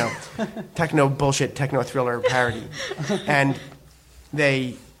crazy, techno thriller parody. And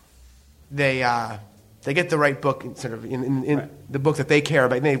they get the right book, sort of in the book that they care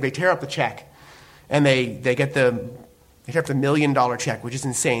about. They tear up the check, and they get the $1 million check, which is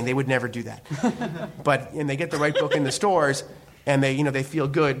insane. They would never do that. And they get the right book in the stores, and they feel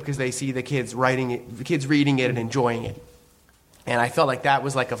good because they see the kids reading it and enjoying it. And I felt like that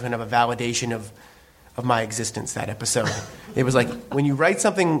was like a kind of a validation of my existence, that episode. It was like when you write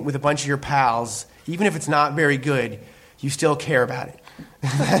something with a bunch of your pals, even if it's not very good, you still care about it.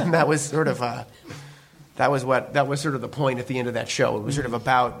 And that was sort of the point at the end of that show. It was sort of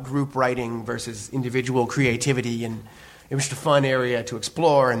about group writing versus individual creativity, and it was just a fun area to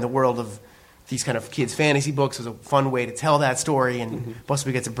explore. And the world of these kind of kids' fantasy books was a fun way to tell that story. And plus,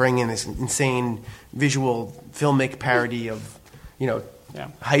 we get to bring in this insane visual filmic parody of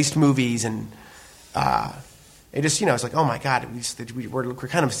heist movies, and it just it's like, oh my god, we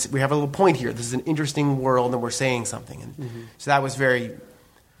have a little point here. This is an interesting world, and we're saying something, and so that was very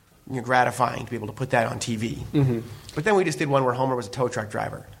gratifying to be able to put that on TV. But then we just did one where Homer was a tow truck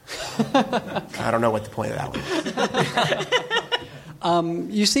driver. I don't know what the point of that was.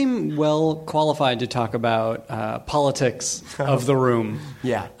 You seem well qualified to talk about politics of the room.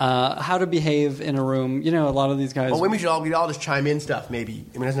 Yeah. How to behave in a room. A lot of these guys. Well, maybe we'd all just chime in stuff. Maybe.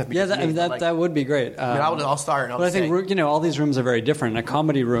 I mean, it doesn't have to be. That would be great. I'll start. But I think all these rooms are very different. A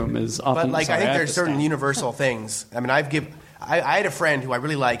comedy room is often. But I think there's certain universal things. I mean, I had a friend who I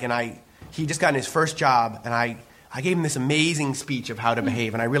really like, and he just got in his first job, and I gave him this amazing speech of how to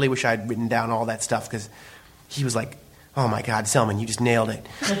behave, and I really wish I'd written down all that stuff because he was like, oh my God, Selman, you just nailed it.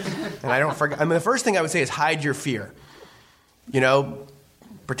 And I don't forget. I mean, the first thing I would say is hide your fear.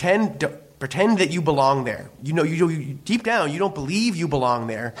 Pretend that you belong there. You deep down, you don't believe you belong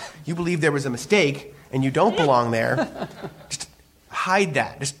there. You believe there was a mistake, and you don't belong there. Just hide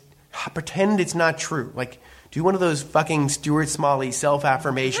that. Just pretend it's not true. Like, do one of those fucking Stuart Smalley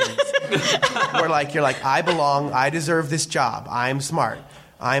self-affirmations where you're like, I belong, I deserve this job, I'm smart.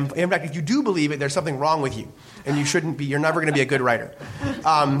 In fact, if you do believe it, there's something wrong with you. And you're never going to be a good writer.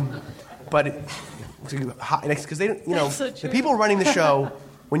 Because the people running the show,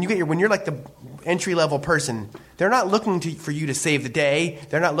 when you're like the entry-level person, they're not looking for you to save the day.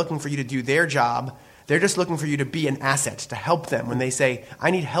 They're not looking for you to do their job. They're just looking for you to be an asset, to help them when they say,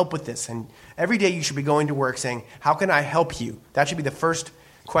 I need help with this. And every day you should be going to work saying, how can I help you? That should be the first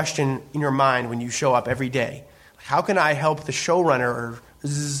question in your mind when you show up every day. How can I help the showrunner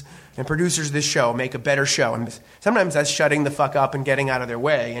and producers of this show make a better show? And sometimes that's shutting the fuck up and getting out of their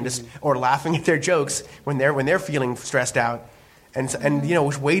way, and or laughing at their jokes when they're feeling stressed out, and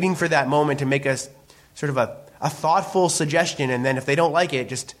waiting for that moment to make us sort of a thoughtful suggestion, and then if they don't like it,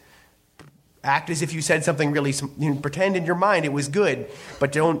 just act as if you said something really. Pretend in your mind it was good,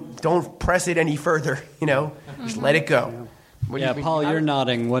 but don't press it any further. Just let it go. Yeah, Paul, you're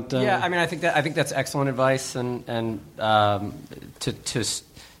nodding. What? Yeah, I mean, I think that's excellent advice, and to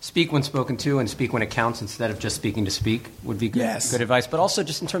speak when spoken to and speak when it counts instead of just speaking to speak would be good advice. But also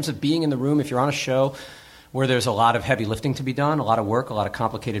just in terms of being in the room, if you're on a show where there's a lot of heavy lifting to be done, a lot of work, a lot of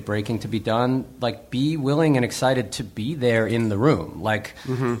complicated breaking to be done, like, be willing and excited to be there in the room. Like,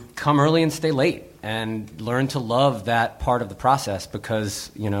 come early and stay late, and learn to love that part of the process, because,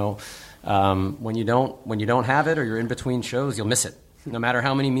 when you don't have it, or you're in between shows, you'll miss it. No matter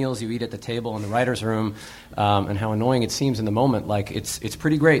how many meals you eat at the table in the writer's room, and how annoying it seems in the moment, like, it's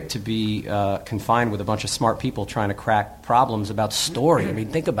pretty great to be confined with a bunch of smart people trying to crack problems about story. I mean,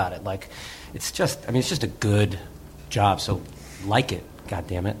 think about it. Like, it's just a good job. So, like it. God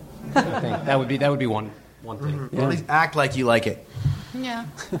damn it. I think that would be one thing. Or at least act like you like it. Yeah,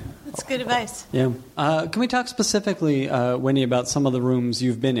 that's good advice. Yeah. Can we talk specifically, Winnie, about some of the rooms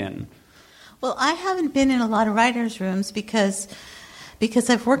you've been in? Well, I haven't been in a lot of writers' rooms because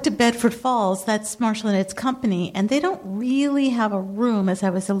I've worked at Bedford Falls, that's Marshall and Ed's company, and they don't really have a room, as I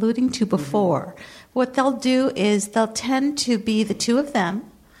was alluding to before. What they'll do is they'll tend to be the two of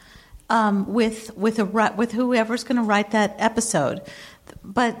them, with whoever's going to write that episode.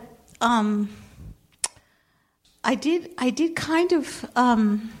 But I did kind of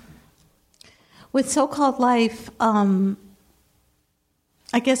with So-Called Life.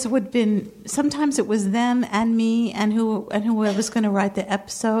 I guess it would have been, sometimes it was them and me and whoever's going to write the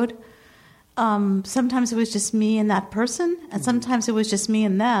episode. Sometimes it was just me and that person, and sometimes it was just me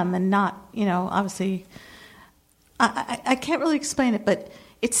and them, and not, obviously, I can't really explain it, but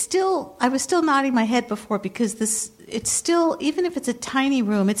it's still, I was still nodding my head before, because it's still, even if it's a tiny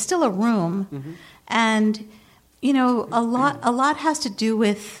room, it's still a room. And, a lot has to do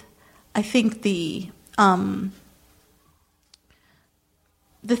with, I think, the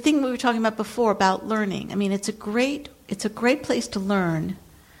thing we were talking about before about learning. I mean, it's a great place to learn,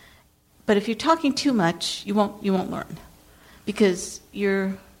 but if you're talking too much, you won't learn, because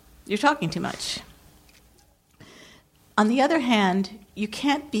you're talking too much. On the other hand, you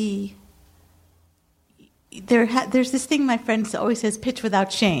can't be. There's this thing my friend always says: pitch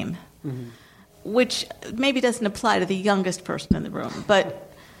without shame, which maybe doesn't apply to the youngest person in the room,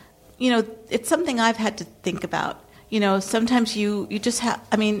 but it's something I've had to think about. Sometimes you just have,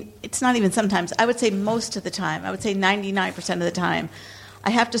 I mean, it's not even sometimes. I would say most of the time, I would say 99% of the time, I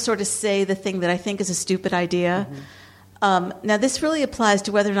have to sort of say the thing that I think is a stupid idea. Now, this really applies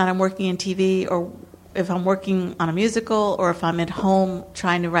to whether or not I'm working in TV, or if I'm working on a musical, or if I'm at home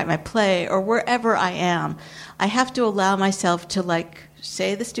trying to write my play, or wherever I am. I have to allow myself to,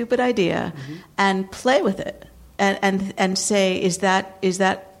 say the stupid idea and play with it and say, is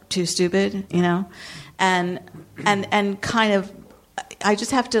that too stupid, And kind of, I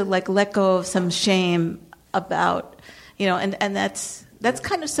just have to let go of some shame about, and that's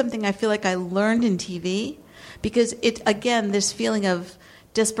kind of something I feel like I learned in TV, because this feeling of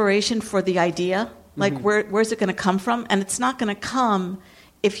desperation for the idea, where's it going to come from? And it's not going to come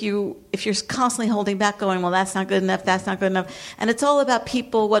if you're constantly holding back, going, well, that's not good enough, that's not good enough. And it's all about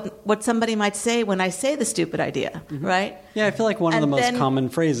people, what somebody might say when I say the stupid idea, right? Yeah, I feel like one of the most common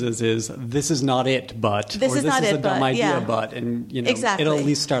phrases is, this is not it, but, this is a dumb idea, but, and, exactly. It'll at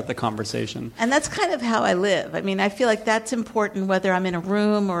least start the conversation. And that's kind of how I live. I mean, I feel like that's important whether I'm in a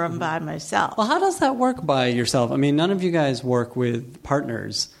room or I'm by myself. Well, how does that work by yourself? I mean, none of you guys work with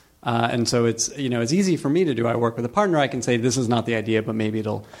partners. And so it's easy for me to do. I work with a partner. I can say, this is not the idea, but maybe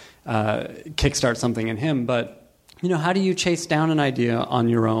it'll kickstart something in him. But, how do you chase down an idea on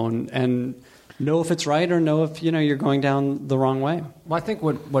your own and know if it's right, or know if, you're going down the wrong way? Well, I think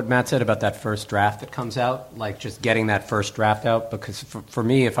what Matt said about that first draft that comes out, just getting that first draft out, because for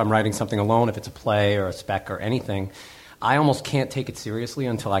me, if I'm writing something alone, if it's a play or a spec or anything, I almost can't take it seriously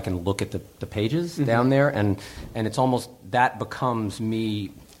until I can look at the pages down there, and it's almost, that becomes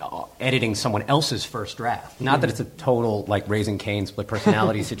me editing someone else's first draft. Not that it's a total Raising Cane's split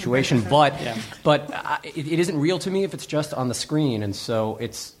personality situation, but it isn't real to me if it's just on the screen, and so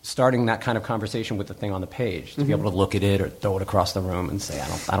it's starting that kind of conversation with the thing on the page, to be able to look at it or throw it across the room and say,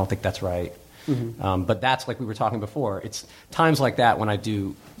 I don't think that's right. But that's, like we were talking before, it's times like that when I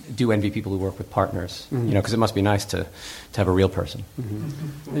do envy people who work with partners, because it must be nice to have a real person.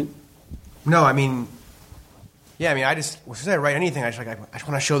 No, I mean, yeah, I just, as I write anything, I just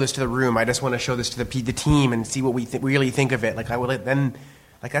want to show this to the room. I just want to show this to the team and see what we really think of it. That's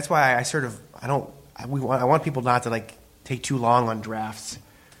why I want people not to take too long on drafts,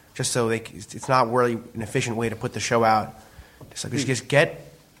 just so it's not really an efficient way to put the show out. Just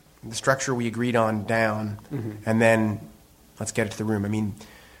get the structure we agreed on down, and then let's get it to the room. I mean,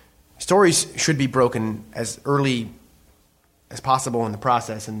 stories should be broken as early as possible in the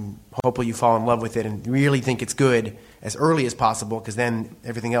process, and hopefully you fall in love with it and really think it's good as early as possible, because then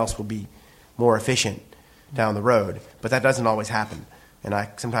everything else will be more efficient down the road. But that doesn't always happen. And I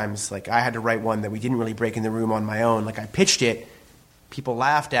sometimes, like, I had to write one that we didn't really break in the room on my own. Like, I pitched it, people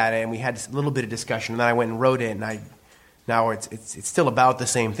laughed at it, and we had a little bit of discussion, and then I went and wrote it, and now it's still about the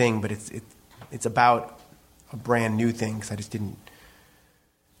same thing, but it's about a brand new thing, because I just didn't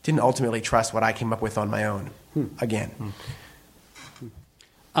ultimately trust what I came up with on my own again.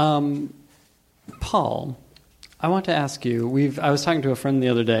 Paul, I want to ask you, I was talking to a friend the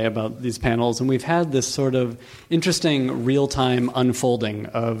other day about these panels, and we've had this sort of interesting real-time unfolding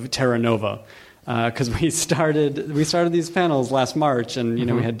of Terra Nova, because we started these panels last March, and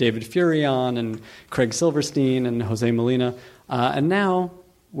we had David Fury on, and Craig Silverstein, and Jose Molina, and now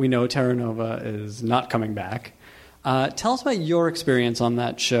we know Terra Nova is not coming back. Tell us about your experience on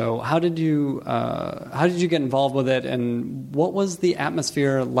that show. How did you get involved with it, and what was the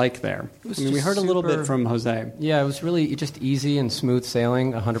atmosphere like there? We heard a little bit from Jose. Yeah, it was really just easy and smooth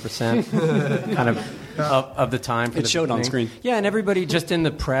sailing, 100% kind of the time. It showed on screen. Yeah, and everybody just in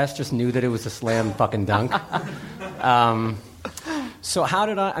the press just knew that it was a slam fucking dunk. So how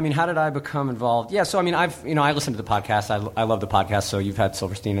did I become involved? Yeah, so I listened to the podcast. I love the podcast. So you've had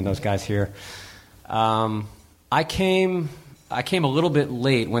Silverstein and those guys here. I came a little bit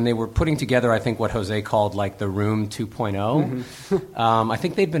late when they were putting together, I think, what Jose called like the Room 2.0. I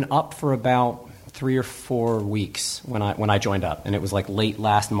think they'd been up for about 3 or 4 weeks when I joined up, and it was like late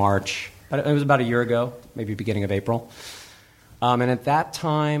last March. But it was about a year ago, maybe beginning of April. And at that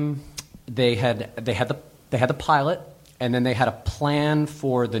time, they had the pilot. And then they had a plan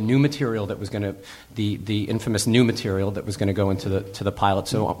for the new material that was going to, the infamous new material that was going to go into the pilot.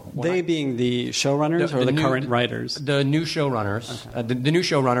 So being the showrunners or the current writers? The new showrunners. Okay. The new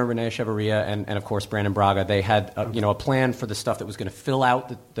showrunner, Renee Echevarria, and of course Brandon Braga. They had a plan for the stuff that was going to fill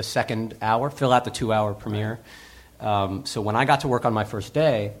out the second hour, fill out the 2-hour premiere. So when I got to work on my first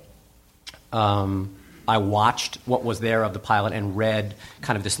day, I watched what was there of the pilot and read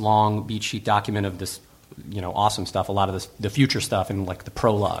kind of this long beat sheet document of this awesome stuff, a lot of the future stuff, and like the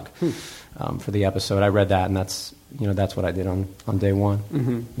prologue for the episode. I read that, and that's what I did on day one.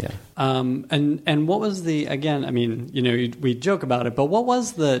 Mm-hmm. Yeah. And what was we joke about it, but what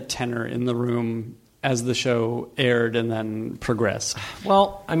was the tenor in the room as the show aired and then progressed?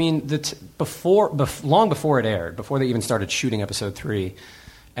 Well, long before it aired, before they even started shooting episode 3,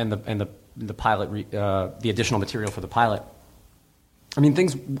 and the pilot, the additional material for the pilot.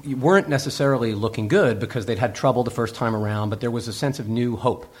 Things weren't necessarily looking good because they'd had trouble the first time around, but there was a sense of new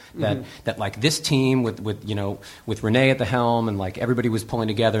hope that like this team with Renee at the helm, and like everybody was pulling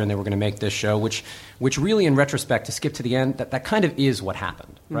together, and they were going to make this show, which really in retrospect, to skip to the end, that kind of is what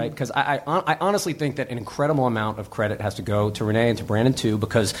happened, right? Because I honestly think that an incredible amount of credit has to go to Renee and to Brandon too,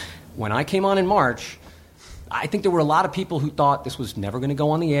 because when I came on in March, I think there were a lot of people who thought this was never going to go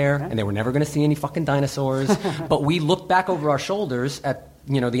on the air, and they were never going to see any fucking dinosaurs. But we looked back over our shoulders at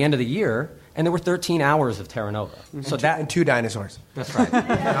the end of the year, and there were 13 hours of Terra Nova. So and 2 dinosaurs. That's right. No.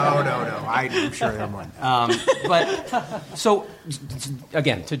 I'm sure there were more. But so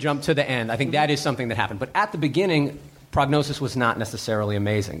again, to jump to the end, I think that is something that happened. But at the beginning, prognosis was not necessarily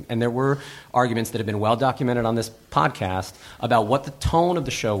amazing, and there were arguments that have been well documented on this podcast about what the tone of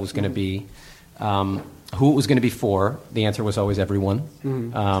the show was going to be. Who it was going to be for. The answer was always everyone,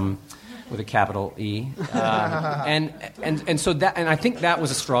 with a capital E. And so that, and I think that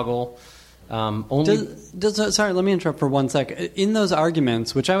was a struggle. Sorry, let me interrupt for 1 sec. In those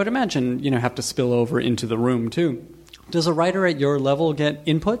arguments, which I would imagine have to spill over into the room too, does a writer at your level get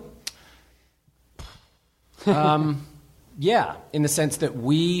input? Yeah, in the sense that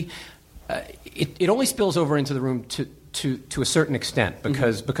it only spills over into the room to a certain extent,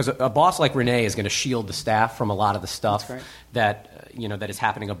 because a boss like Renee is going to shield the staff from a lot of the stuff that is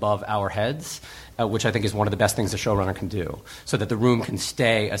happening above our heads, which I think is one of the best things a showrunner can do, so that the room can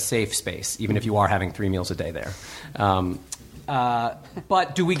stay a safe space, even if you are having 3 meals a day there.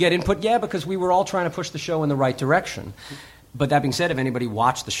 But do we get input? Yeah, because we were all trying to push the show in the right direction. But that being said, if anybody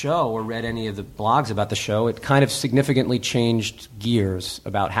watched the show or read any of the blogs about the show, it kind of significantly changed gears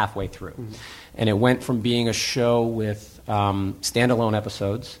about halfway through. And it went from being a show with standalone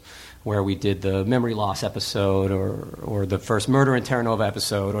episodes, where we did the memory loss episode, or the first murder in Terra Nova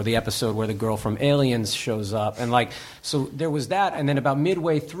episode, or the episode where the girl from Aliens shows up. And so there was that, and then about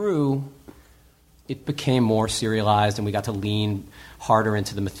midway through, it became more serialized, and we got to lean harder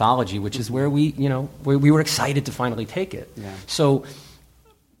into the mythology, which is where we were excited to finally take it. Yeah. So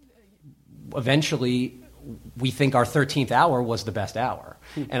eventually, we think our 13th hour was the best hour.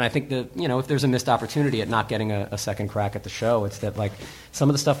 And I think that, if there's a missed opportunity at not getting a second crack at the show, it's that, like, some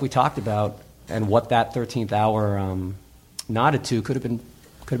of the stuff we talked about and what that 13th hour nodded to could have been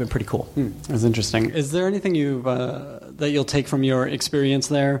pretty cool. That's interesting. Is there anything that you'll take from your experience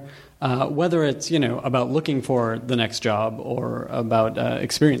there, whether it's about looking for the next job or about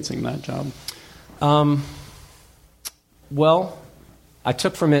experiencing that job? Well, I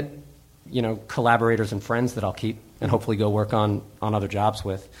took from it, collaborators and friends that I'll keep and hopefully go work on other jobs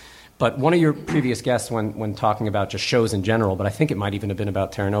with. But one of your previous guests, when talking about just shows in general, but I think it might even have been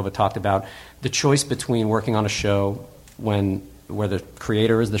about Terra Nova, talked about the choice between working on a show where the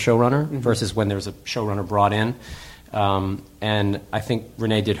creator is the showrunner versus when there's a showrunner brought in. And I think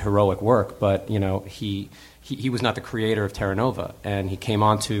Renee did heroic work, but he was not the creator of Terra Nova, and he came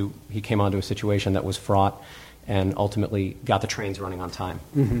onto a situation that was fraught and ultimately got the trains running on time.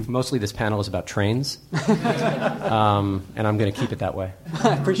 Mostly this panel is about trains, and I'm going to keep it that way.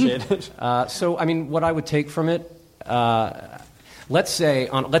 I appreciate it. So, I mean, what I would take from it, let's say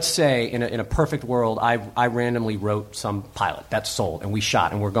in a perfect world, I randomly wrote some pilot that's sold, and we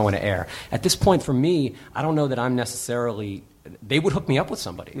shot, and we're going to air. At this point, for me, I don't know that I'm necessarily. They would hook me up with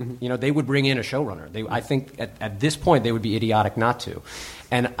somebody. They would bring in a showrunner. I think at this point they would be idiotic not to.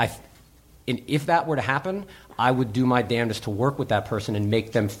 And if that were to happen, I would do my damnedest to work with that person and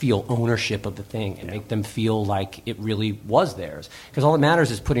make them feel ownership of the thing and make them feel like it really was theirs. Because all that matters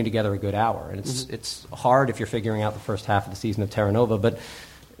is putting together a good hour. And it's hard if you're figuring out the first half of the season of Terra Nova, but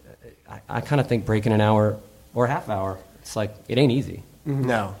I kind of think breaking an hour or a half hour, it's like, it ain't easy.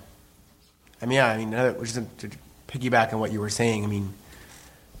 No. Just to piggyback on what you were saying, I mean,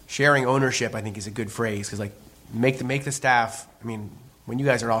 sharing ownership, I think, is a good phrase, because, like, make the staff, when you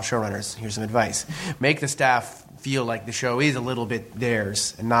guys are all showrunners, here's some advice. Make the staff feel like the show is a little bit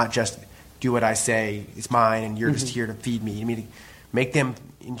theirs and not just do what I say, it's mine, and you're just here to feed me.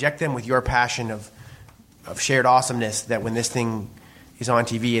 Inject them with your passion of shared awesomeness, that when this thing is on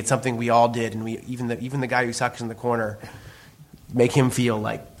TV, it's something we all did, and even the guy who sucks in the corner, make him feel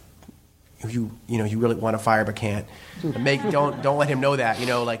like you really want to fire but can't. Don't let him know that,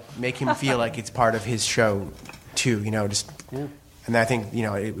 make him feel like it's part of his show too, And I think,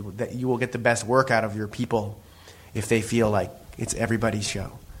 that you will get the best work out of your people if they feel like it's everybody's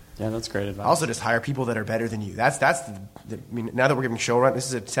show. Yeah, that's great advice. Also, just hire people that are better than you. Now that we're giving showrun, this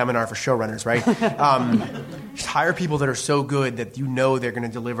is a seminar for showrunners, right? Just hire people that are so good that they're going to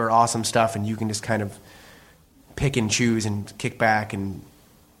deliver awesome stuff, and you can just kind of pick and choose and kick back and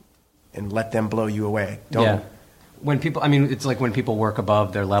let them blow you away. When people, it's like when people work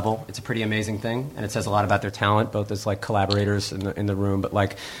above their level, it's a pretty amazing thing, and it says a lot about their talent, both as like collaborators in the room. But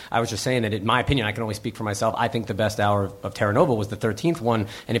like I was just saying that, in my opinion, I can only speak for myself. I think the best hour of Terra Nova was the 13th one,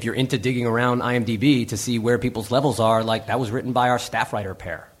 and if you're into digging around IMDb to see where people's levels are, like that was written by our staff writer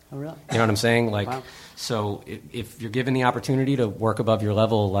pair. Oh, really? You know what I'm saying? Like, wow. So if you're given the opportunity to work above your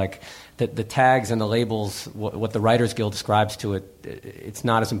level, like the tags and the labels, what the Writers Guild describes to it, it's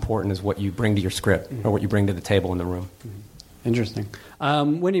not as important as what you bring to your script or what you bring to the table in the room. Interesting.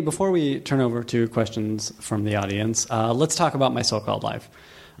 Winnie, before we turn over to questions from the audience, let's talk about My So-Called Life.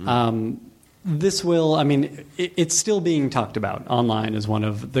 This will, it's still being talked about online as one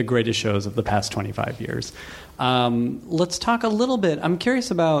of the greatest shows of the past 25 years. Let's talk a little bit. I'm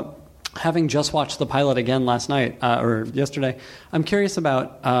curious about, having just watched the pilot again last night, or yesterday, I'm curious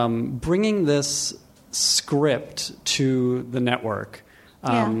about bringing this script to the network.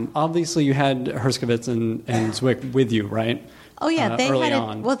 Obviously, you had Herskovitz and Zwick with you, right? Oh, yeah. They early had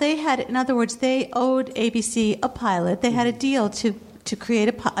on. Well, they had, in other words, they owed ABC a pilot. They had a deal to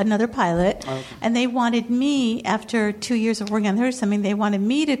create another pilot, and they wanted me, after 2 years of working on theirs, they wanted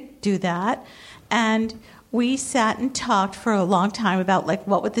me to do that, and we sat and talked for a long time about, like,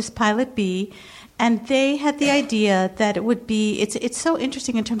 what would this pilot be, and they had the idea that it would be, it's so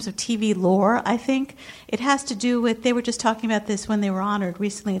interesting in terms of TV lore, I think. It has to do with, they were just talking about this when they were honored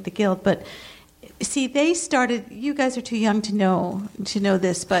recently at the Guild, but see, they started, you guys are too young to know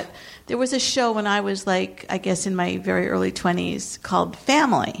this, but there was a show when I was, like, I guess in my very early 20s called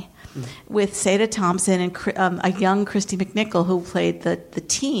Family, with Seda Thompson and a young Christy McNichol who played the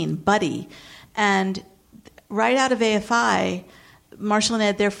teen, Buddy. And right out of AFI, Marshall and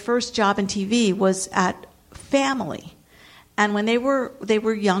Ed, their first job in TV was at Family. And when they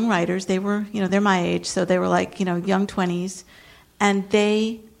were young writers, they were, they're my age, so they were like, young 20s, and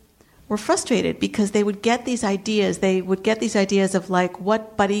they were frustrated because they would get these ideas. They would get these ideas of, like,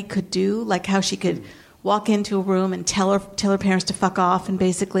 what Buddy could do, like how she could walk into a room and tell her parents to fuck off and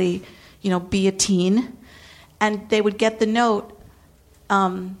basically, be a teen. And they would get the note,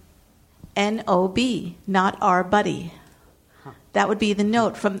 and N-O-B, not our buddy. That would be the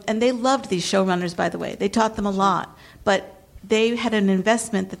note from, and they loved these showrunners, by the way. They taught them a lot, but they had an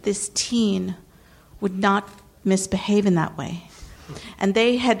investment that this teen would not misbehave in that way. And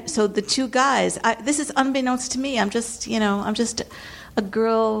they had, so the two guys, this is unbeknownst to me. I'm just a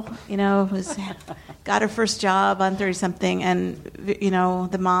girl, who's got her first job on 30-something, and,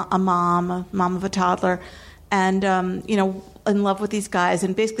 a mom of a toddler, and, in love with these guys,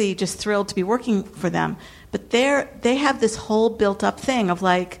 and basically just thrilled to be working for them. But they have this whole built-up thing of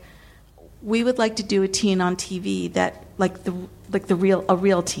like, we would like to do a teen on TV that a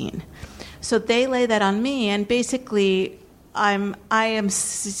real teen. So they lay that on me, and basically, I am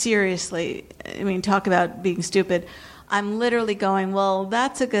seriously. I mean, talk about being stupid. I'm literally going, well,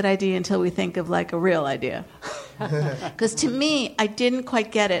 that's a good idea until we think of like a real idea. Because to me, I didn't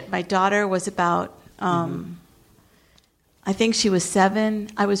quite get it. My daughter was about. I think she was 7.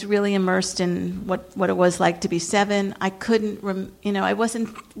 I was really immersed in what it was like to be 7. I couldn't, I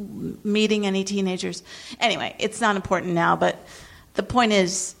wasn't meeting any teenagers. Anyway, it's not important now, but the point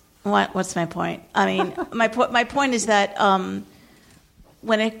is, what's my point? I mean, my point is that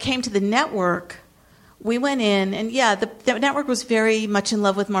when it came to the network, we went in, and the network was very much in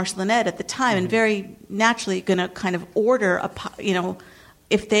love with Marshall and Ed at the time, and very naturally going to kind of order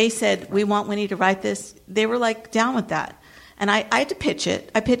if they said, we want Winnie to write this, they were like down with that. And I had to pitch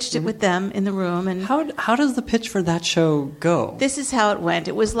it. I pitched it with them in the room. And how does the pitch for that show go? This is how it went.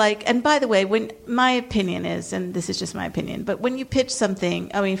 It was like, and by the way, when my opinion is, and this is just my opinion, but when you pitch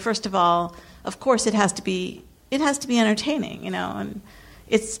something, I mean, first of all, of course, it has to be entertaining, and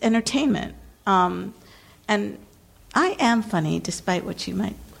it's entertainment. And I am funny, despite what you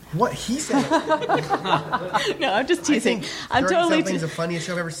might. What he said? No, I'm just teasing. I'm totally. It's the funniest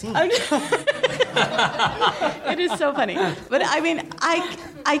show I've ever seen. It is so funny, but I mean,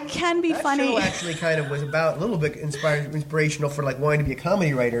 I can be funny. That show actually kind of was about a little bit inspirational for like wanting to be a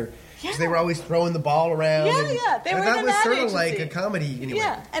comedy writer. Because they were always throwing the ball around. Yeah. They were that in was ad sort agency. of like a comedy anyway.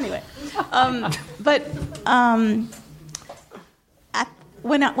 Yeah. Anyway,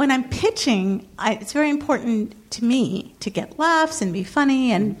 when I'm pitching, it's very important to me to get laughs and be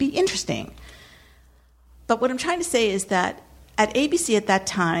funny and be interesting. But what I'm trying to say is that at ABC at that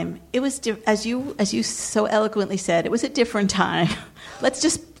time, it was as you so eloquently said, it was a different time. Let's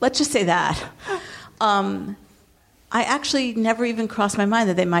just say that. I actually never even crossed my mind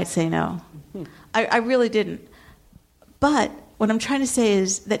that they might say no. I really didn't. But what I'm trying to say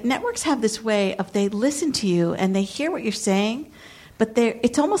is that networks have this way of they listen to you and they hear what you're saying, but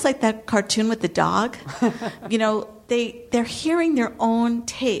it's almost like that cartoon with the dog. They're hearing their own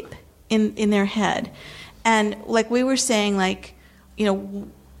tape in their head. And like we were saying, like,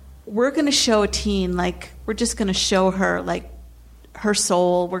 we're going to show a teen, like, we're just going to show her, like, her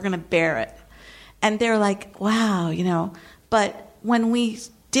soul. We're going to bear it. And they're like, wow, But when we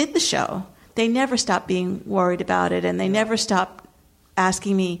did the show, they never stopped being worried about it, and they never stopped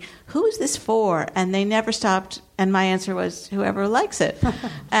asking me, who is this for? And they never stopped, and my answer was, whoever likes it.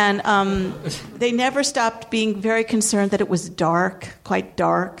 And they never stopped being very concerned that it was dark, quite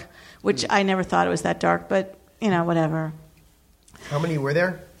dark, which I never thought it was that dark, but, whatever. How many were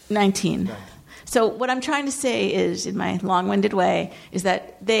there? 19. So what I'm trying to say is, in my long-winded way, is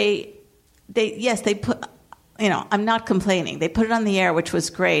that they put, I'm not complaining. They put it on the air, which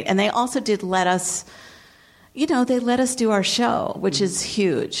was great. And they also did let us, they let us do our show, which is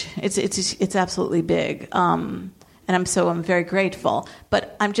huge. It's absolutely big. And I'm very grateful.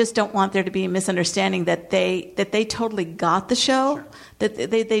 But I just don't want there to be a misunderstanding that they totally got the show, sure. That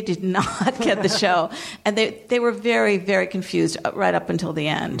they did not get the show. And they were very, very confused right up until the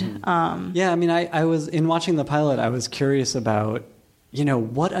end. Mm-hmm. I was, in watching the pilot, I was curious about,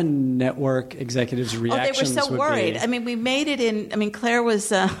 what a network executive's reactions would be. They were so worried. I mean, we made it in, Claire was...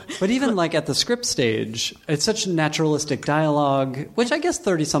 But even like at the script stage, it's such naturalistic dialogue, which I guess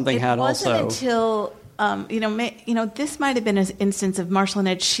 30-something had also. It wasn't until, this might have been an instance of Marshall and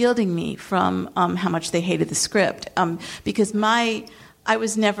Ed shielding me from how much they hated the script. Because I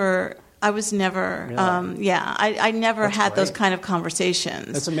never had those kind of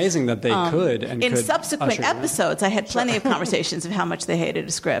conversations. It's amazing that they could. And in subsequent episodes, I had plenty of conversations of how much they hated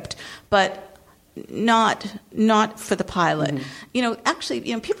a script, but not for the pilot. Mm-hmm. Actually,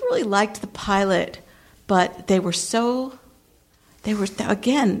 people really liked the pilot, but they were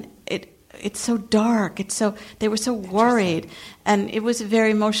again. It's so dark. They were so worried, and it was a very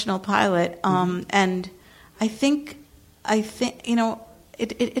emotional pilot. And I think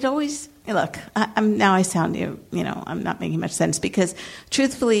it always. Look, I sound, I'm not making much sense because,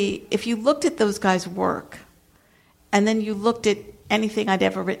 truthfully, if you looked at those guys' work, and then you looked at anything I'd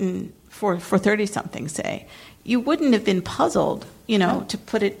ever written for 30-something, say, you wouldn't have been puzzled, to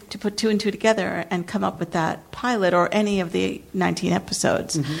put two and two together and come up with that pilot or any of the 19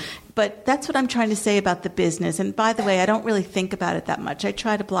 episodes. Mm-hmm. But that's what I'm trying to say about the business. And by the way, I don't really think about it that much. I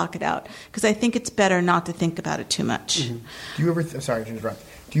try to block it out because I think it's better not to think about it too much. Mm-hmm. Do you ever? Sorry to interrupt.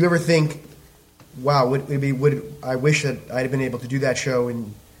 Do you ever think, wow, would I wish that I'd have been able to do that show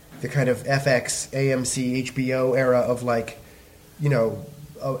in the kind of FX, AMC, HBO era of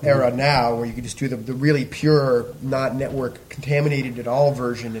era now where you could just do the really pure, not network contaminated at all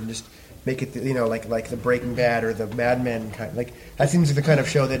version and just make it, like the Breaking Bad or the Mad Men kind. Like that seems like the kind of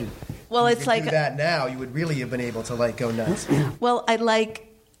show that. Well, it's like do that now. You would really have been able to go nuts. Well,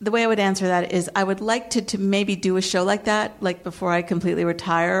 the way I would answer that is I would like to maybe do a show like that, like before I completely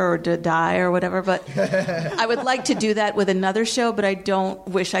retire or die or whatever. But I would like to do that with another show, but I don't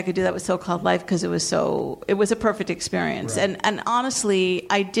wish I could do that with So-Called Life because it was a perfect experience. Right. And honestly,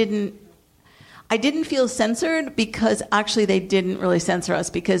 I didn't feel censored because actually they didn't really censor us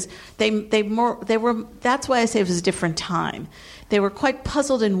because they were. That's why I say it was a different time. They were quite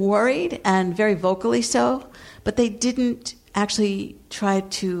puzzled and worried and very vocally so, but they didn't actually try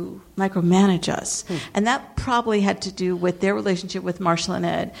to micromanage us. And that probably had to do with their relationship with Marshall and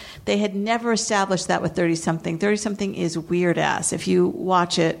Ed. They had never established that with 30-something. 30-something is weird ass. If you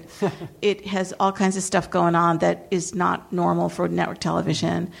watch it, it has all kinds of stuff going on that is not normal for network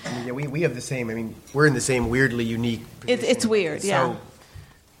television. Yeah, we have the same, we're in the same weirdly unique position. It's weird, yeah.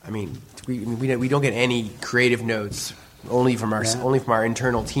 So, we don't get any creative notes. Only from our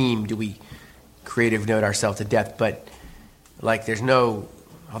internal team do we creative note ourselves to death, but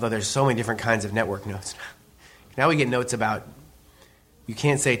although there's so many different kinds of network notes. Now we get notes about, you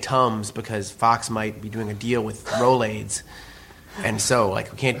can't say Tums because Fox might be doing a deal with Rolaids. And so,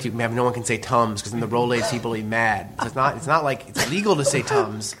 no one can say Tums because then the Rolaids people will be mad. So it's not like it's illegal to say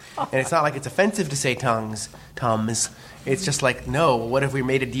Tums, and it's not like it's offensive to say Tums. It's just no, what if we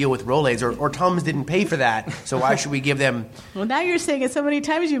made a deal with Rolaids or Tums didn't pay for that, so why should we give them... Well, now you're saying it so many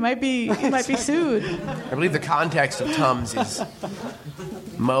times you might be sued. I believe the context of Tums is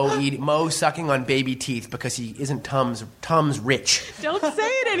Mo sucking on baby teeth because he isn't Tums rich. Don't say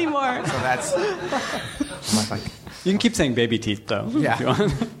it anymore. So that's... You can keep saying baby teeth, though. Yeah. If you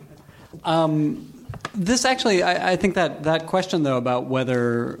want. This actually, I think that question, though, about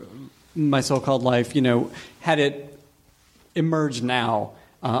whether My So-Called Life, had it emerged now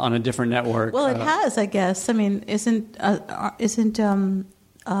on a different network. Well, it has, I guess. Isn't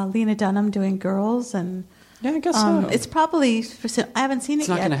Lena Dunham doing Girls? And yeah, I guess so. It's probably... I haven't seen it yet. It's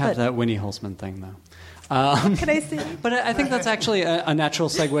not going to have that Winnie Holzman thing, though. Can I see? But I think that's actually a natural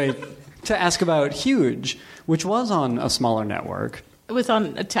segue to ask about Huge, which was on a smaller network. It was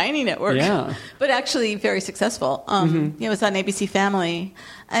on a tiny network, yeah, but actually very successful. It was on ABC Family,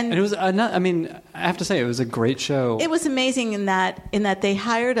 and it was. I have to say, it was a great show. It was amazing in that they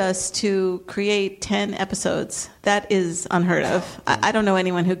hired us to create 10 episodes. That is unheard of. I don't know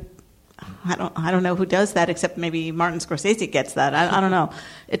anyone who. I don't know who does that except maybe Martin Scorsese gets that. I don't know.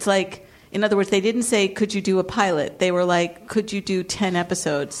 It's like, in other words, they didn't say, "Could you do a pilot?" They were like, "Could you do 10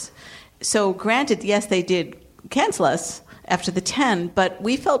 episodes?" So, granted, yes, they did cancel us after the 10, but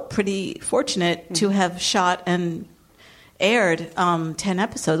we felt pretty fortunate to have shot and aired 10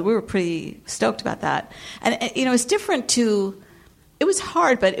 episodes. We were pretty stoked about that. And it's different to... It was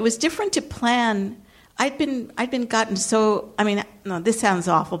hard, but it was different to plan. I'd been gotten so... no, this sounds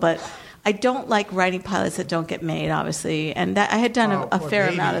awful, but I don't like writing pilots that don't get made, obviously. And I had done a fair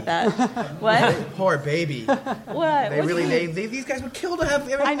amount of that. What? Poor baby. What? These guys would kill to have...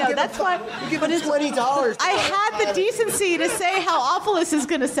 I know, that's why... You give them $20. I had the decency to say how awful this is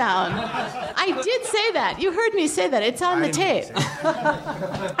going to sound. I did say that. You heard me say that. It's on the tape.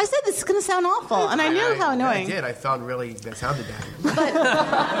 I said this is going to sound awful, and I knew how annoying. I did. I found that sounded bad.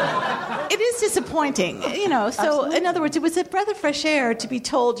 But it is disappointing, So, absolutely. In other words, it was a breath of fresh air to be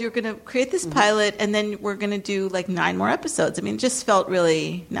told you're going to create this pilot, and then we're going to do 9 more episodes. It just felt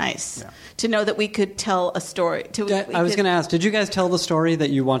really nice to know that we could tell a story. I was going to ask, did you guys tell the story that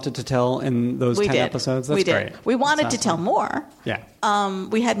you wanted to tell in those 10 episodes? That's great. We wanted to tell more. Yeah.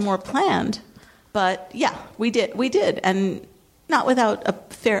 We had more planned, but yeah, we did, and not without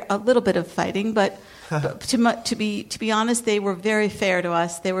a little bit of fighting, but to be honest, they were very fair to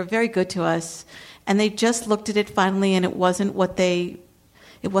us. They were very good to us, and they just looked at it finally, and it wasn't what they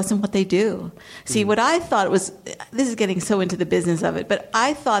do. See, what I thought was, this is getting so into the business of it, but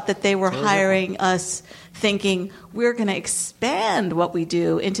I thought that they were hiring us thinking we're going to expand what we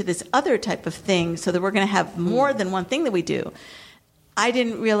do into this other type of thing so that we're going to have more than one thing that we do. I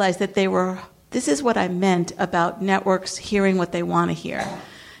didn't realize that this is what I meant about networks hearing what they want to hear.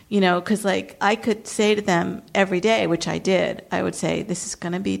 because like I could say to them every day, which I did, I would say, this is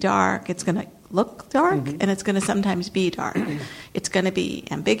going to be dark. It's going to look dark, and it's going to sometimes be dark. It's going to be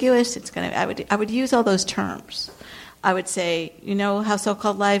ambiguous. I would use all those terms. I would say, how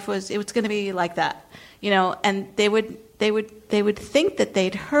so-called life was. It was going to be like that, and they would think that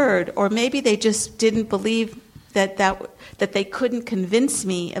they'd heard, or maybe they just didn't believe that they couldn't convince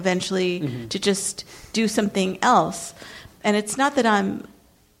me eventually to just do something else. And it's not that I'm,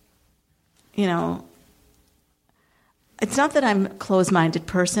 it's not that I'm a closed-minded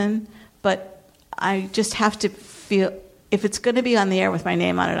person, but I just have to feel, if it's going to be on the air with my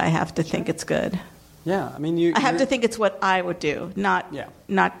name on it, I have to think it's good. Yeah, I mean, I have to think it's what I would do, not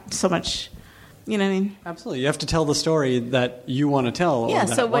so much. You know what I mean? Absolutely. You have to tell the story that you want to tell, or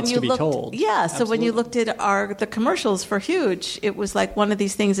that wants to be told. Yeah, so when you looked at the commercials for Huge, it was like one of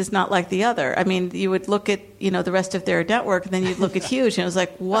these things is not like the other. I mean, you would look at, the rest of their network, and then you'd look at Huge, and it was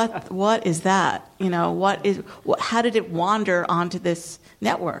like, what is that? How did it wander onto this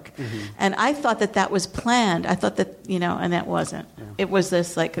network? And I thought that was planned. I thought that, and it wasn't. Yeah. It was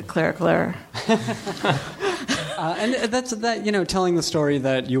this like a clerical error. And that's that, telling the story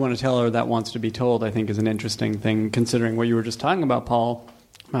that you want to tell or that wants to be told, I think, is an interesting thing, considering what you were just talking about, Paul.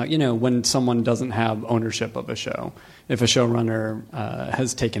 When someone doesn't have ownership of a show, if a showrunner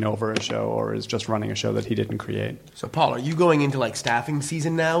has taken over a show or is just running a show that he didn't create. So, Paul, are you going into like staffing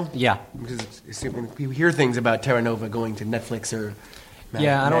season now? Yeah, because we hear things about Terra Nova going to Netflix or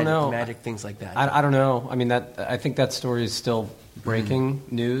I don't know, Magic, things like that. I don't know. I mean, I think that story is still breaking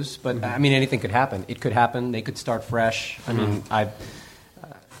news, but I mean, anything could happen. It could happen. They could start fresh. I mean,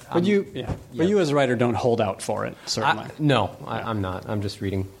 But you as a writer don't hold out for it, certainly. I'm not. I'm just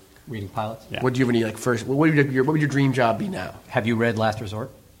reading pilots. Yeah. What do you have any what would your dream job be now? Have you read Last Resort?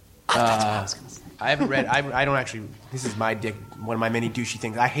 That's what I was going to say. I haven't read. I don't actually. This is one of my many douchey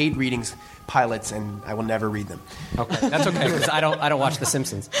things. I hate reading pilots, and I will never read them. Okay, that's okay because I don't watch The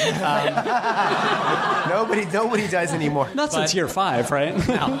Simpsons. Nobody does anymore. Not since year 5, right?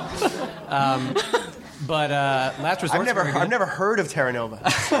 No. But Last Resort. I've never heard of Terra Nova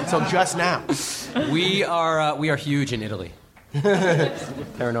until just now. We are huge in Italy.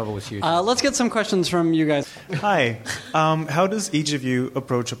 Terra Nova was huge. Let's get some questions from you guys. Hi. How does each of you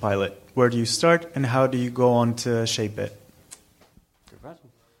approach a pilot? Where do you start, and how do you go on to shape it?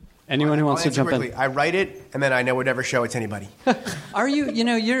 Anyone who wants to jump quickly. in? I write it, and then I would never show it to anybody. Are you?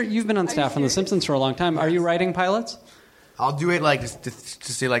 You've been on staff on The Simpsons for a long time. Are you writing pilots? I'll do it like to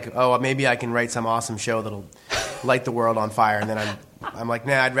say like, oh, maybe I can write some awesome show that'll light the world on fire, and then I'm like,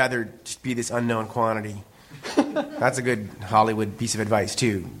 nah, I'd rather just be this unknown quantity. That's a good Hollywood piece of advice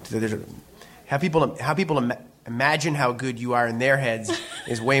too. Have people imagine how good you are in their heads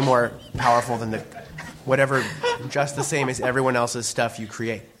is way more powerful than whatever just the same as everyone else's stuff you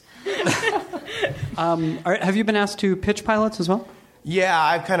create. Have you been asked to pitch pilots as well? Yeah,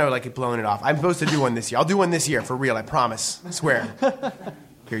 I've kind of like blown it off. I'm supposed to do one this year. I'll do one this year for real. I promise. I swear.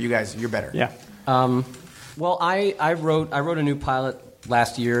 Here, you guys, you're better. Yeah. Well, I wrote a new pilot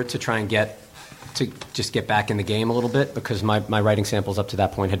last year to try and get back in the game a little bit because my writing samples up to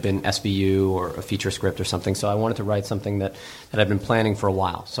that point had been SVU or a feature script or something. So I wanted to write something that I'd been planning for a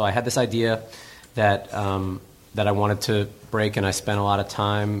while. So I had this idea that I wanted to break, and I spent a lot of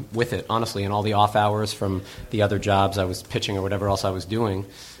time with it, honestly, in all the off hours from the other jobs I was pitching or whatever else I was doing.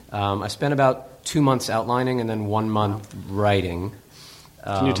 I spent about 2 months outlining and then 1 month writing.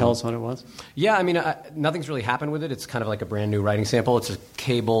 Can you tell us what it was? Yeah, I mean, nothing's really happened with it. It's kind of like a brand new writing sample. It's a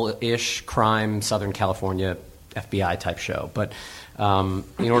cable-ish crime, Southern California FBI type show. But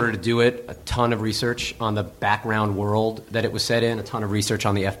in order to do it, a ton of research on the background world that it was set in, a ton of research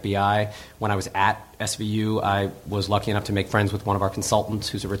on the FBI. When I was at SVU, I was lucky enough to make friends with one of our consultants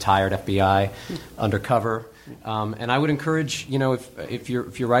who's a retired FBI undercover. And I would encourage, if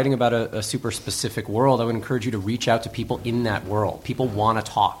you're writing about a super specific world, I would encourage you to reach out to people in that world. People want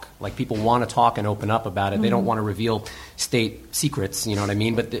to talk. Like, people want to talk and open up about it. Mm-hmm. They don't want to reveal state secrets, you know what I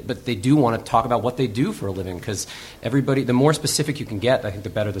mean? But they do want to talk about what they do for a living, because the more specific you can get, I think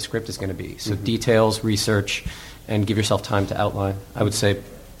the better the script is going to be. So details, research, and give yourself time to outline. I would say,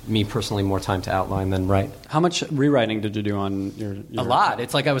 me personally, more time to outline than write. How much rewriting did you do on your A lot.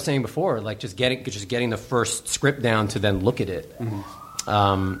 It's like I was saying before, like just getting the first script down to then look at it.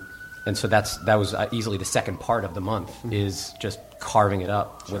 Mm-hmm. And so that was easily the second part of the month, is just carving it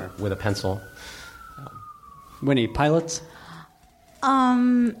up with a pencil. Winnie, pilots?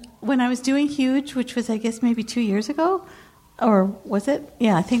 When I was doing Huge, which was, I guess, maybe 2 years ago, or was it?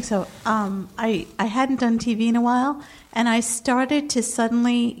 Yeah, I think so. I hadn't done TV in a while, and I started to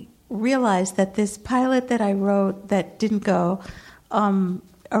suddenly realize that this pilot that I wrote that didn't go,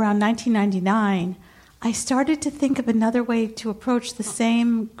 around 1999, I started to think of another way to approach the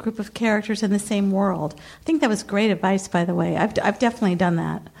same group of characters in the same world. I think that was great advice, by the way. I've definitely done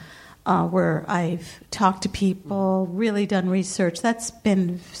that, where I've talked to people, really done research. That's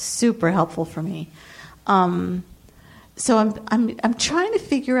been super helpful for me. So I'm trying to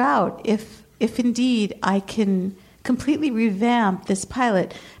figure out if indeed I can completely revamp this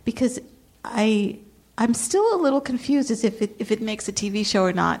pilot, because I'm still a little confused as if it makes a TV show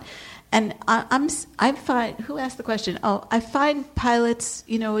or not. And I find, who asked the question? Oh, I find pilots,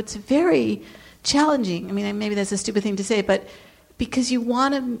 it's very challenging. I mean, maybe that's a stupid thing to say, but because you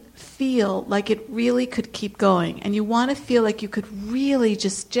want to feel like it really could keep going, and you want to feel like you could really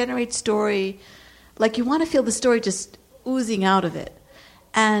just generate story, like you want to feel the story just oozing out of it.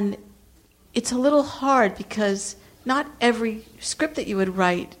 And it's a little hard because not every script that you would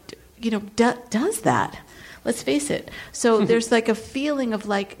write, does that. Let's face it. So there's like a feeling of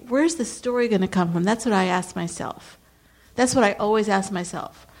like, where's the story going to come from? That's what I ask myself. That's what I always ask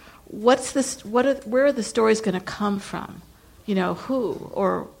myself. Where are the stories going to come from? Who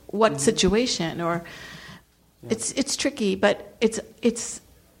or what situation? Or it's tricky, but it's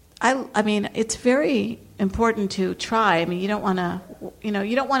very important to try. I mean, you don't want to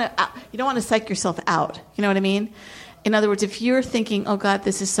psych yourself out. You know what I mean? In other words, if you're thinking, oh, God,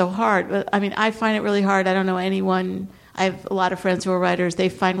 this is so hard. I mean, I find it really hard. I don't know anyone. I have a lot of friends who are writers. They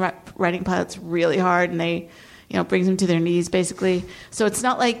find writing pilots really hard, and they, brings them to their knees, basically. So it's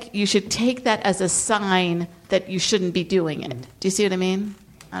not like you should take that as a sign that you shouldn't be doing it. Do you see what I mean?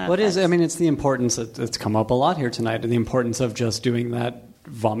 It's the importance that's come up a lot here tonight, and the importance of just doing that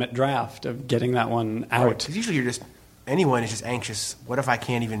vomit draft, of getting that one out. Right, 'cause usually anyone is just anxious. What if I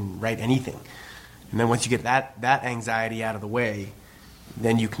can't even write anything? And then once you get that anxiety out of the way,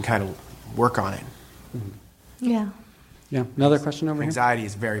 then you can kind of work on it. Yeah. Yeah. Another question over Anxiety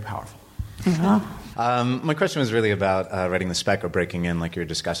is very powerful. My question was really about writing the spec or breaking in, like you were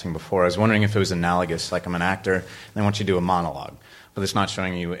discussing before. I was wondering if it was analogous, like I'm an actor, and I want you to do a monologue, but it's not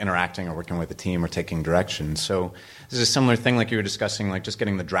showing you interacting or working with a team or taking direction. So this is a similar thing, like you were discussing, like just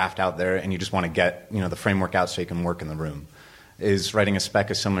getting the draft out there, and you just want to get the framework out so you can work in the room. Is writing a spec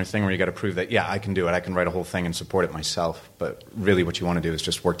a similar thing where you got to prove that, yeah, I can do it, I can write a whole thing and support it myself, but really what you want to do is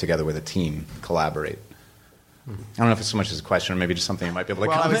just work together with a team, collaborate. I don't know if it's so much as a question or maybe just something you might be able to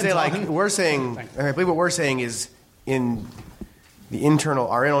comment on. Well, I would say, I believe what we're saying is in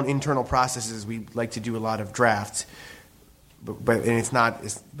our own internal processes, we like to do a lot of drafts,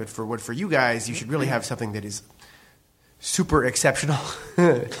 but for you guys, you should really have something that is super exceptional,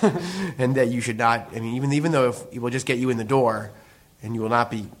 and that you should not. I mean, even though it will just get you in the door, and you will not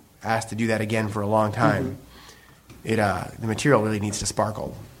be asked to do that again for a long time. The material really needs to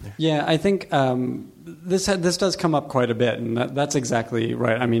sparkle. Yeah, I think this does come up quite a bit, and that's exactly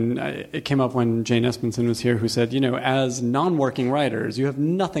right. I mean, it came up when Jane Espenson was here, who said, as non-working writers, you have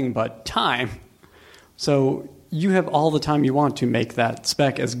nothing but time. So you have all the time you want to make that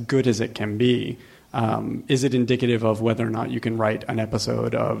spec as good as it can be. Is it indicative of whether or not you can write an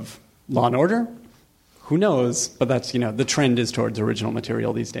episode of Law and Order? Who knows? But that's, the trend is towards original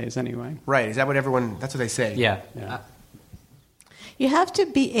material these days anyway. Right. Is that what that's what they say? Yeah. You have to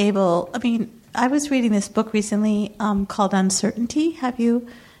be able, I was reading this book recently called Uncertainty. Have you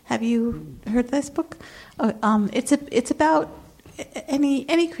heard this book? It's about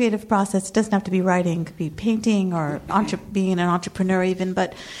any creative process. It doesn't have to be writing. It could be painting or being an entrepreneur even,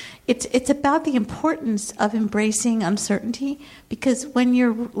 but it's about the importance of embracing uncertainty, because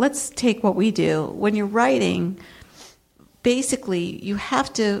let's take what we do. When you're writing, basically you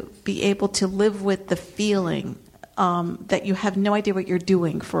have to be able to live with the feeling that you have no idea what you're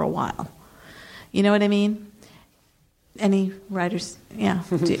doing for a while. You know what I mean? Any writers? Yeah.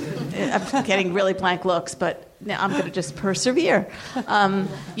 I'm getting really blank looks, but now I'm going to just persevere.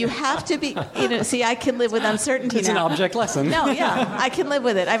 You have to be, see, I can live with uncertainty It's now. an object lesson. No, yeah, I can live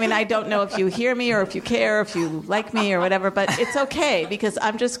with it. I don't know if you hear me or if you care, or if you like me or whatever, but it's okay, because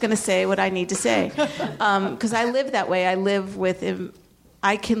I'm just going to say what I need to say. Because I live that way.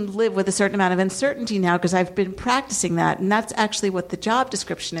 I can live with a certain amount of uncertainty now because I've been practicing that, and that's actually what the job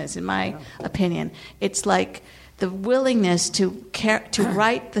description is, in my opinion. It's like the willingness to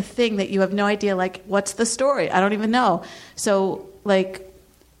write the thing that you have no idea, like, what's the story? I don't even know. So,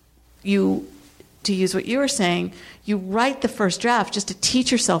 to use what you were saying, you write the first draft just to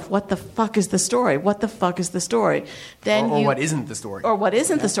teach yourself what the fuck is the story? What the fuck is the story? Then what isn't the story? Or what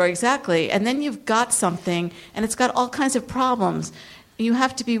isn't the story, exactly. And then you've got something, and it's got all kinds of problems. You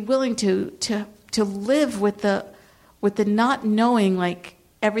have to be willing to live with the not knowing, like,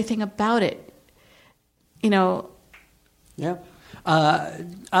 everything about it. Yeah.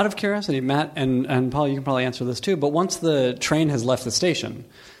 Out of curiosity, Matt and Paul, you can probably answer this too, but once the train has left the station,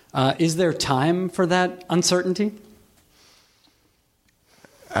 is there time for that uncertainty?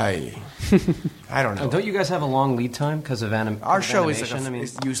 I don't know. Don't you guys have a long lead time because of Our show animation?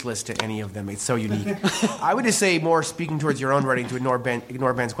 is useless to any of them. It's so unique. I would just say, more speaking towards your own writing, to ignore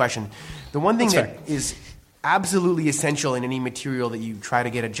Ben's question, the one thing That's that fair. is absolutely essential in any material that you try to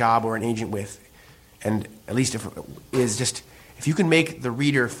get a job or an agent with, and at least if you can make the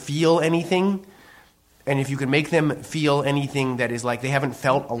reader feel anything, and if you can make them feel anything that is like they haven't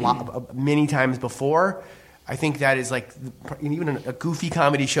felt many times before, I think that is like, even a goofy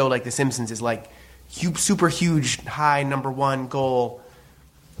comedy show like The Simpsons is like super huge, high number one goal,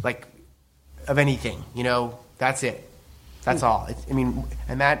 like, of anything. That's it. That's all.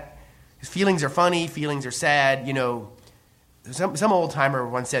 Feelings are funny, feelings are sad. Some old timer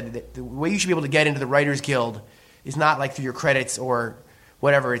once said that the way you should be able to get into the Writers Guild is not like through your credits or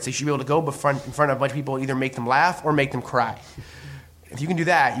whatever. It's you should be able to go in front of a bunch of people and either make them laugh or make them cry. If you can do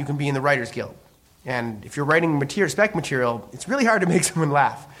that, you can be in the Writers Guild. And if you're writing spec material, it's really hard to make someone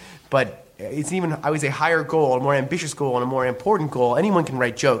laugh. But it's even, I would say, higher goal, a more ambitious goal, and a more important goal. Anyone can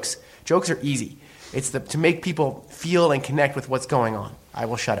write jokes. Jokes are easy. It's to make people feel and connect with what's going on. I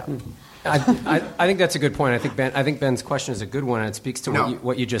will shut up. I think that's a good point. I think Ben's question is a good one, and it speaks to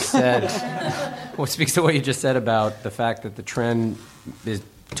what you just said. Well, it speaks to what you just said about the fact that the trend is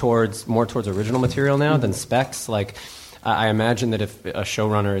more towards original material now than specs. Like, I imagine that if a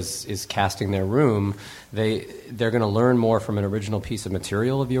showrunner is casting their room, they're going to learn more from an original piece of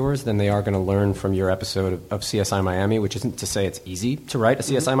material of yours than they are going to learn from your episode of CSI Miami, which isn't to say it's easy to write a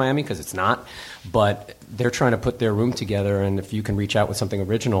CSI Miami, because it's not, but they're trying to put their room together, and if you can reach out with something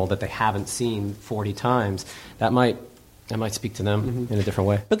original that they haven't seen 40 times, that might speak to them in a different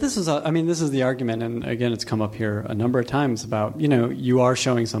way. But this is the argument, and again, it's come up here a number of times about, you are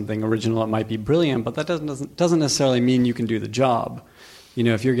showing something original. It might be brilliant, but that doesn't necessarily mean you can do the job.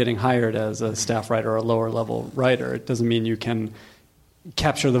 If you're getting hired as a staff writer or a lower level writer, it doesn't mean you can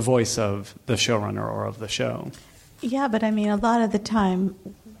capture the voice of the showrunner or of the show. Yeah, but a lot of the time,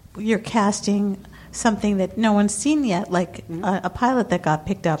 you're casting something that no one's seen yet, like a pilot that got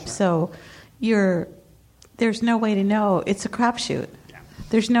picked up. So there's no way to know. It's a crapshoot. Yeah.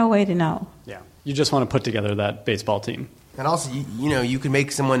 There's no way to know. Yeah. You just want to put together that baseball team. And also, you can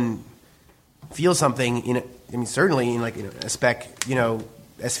make someone feel something certainly in a spec,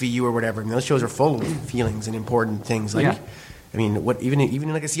 SVU or whatever. Those shows are full of feelings and important things. Like, even in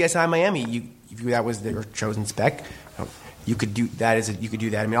like a CSI Miami, if that was their chosen spec, you could do that. You could do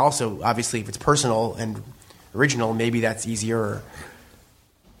that. Also, obviously, if it's personal and original, maybe that's easier.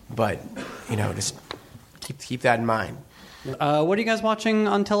 But just keep that in mind. What are you guys watching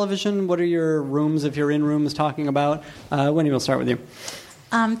on television? What are your rooms, if you're in rooms, talking about? Winnie, we'll start with you.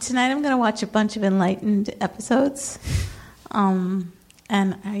 Tonight I'm going to watch a bunch of Enlightened episodes. And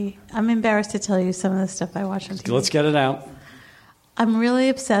I'm embarrassed to tell you some of the stuff I watch on TV. Let's get it out. I'm really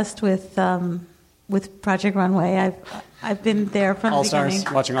obsessed with Project Runway. I've been there from All the beginning.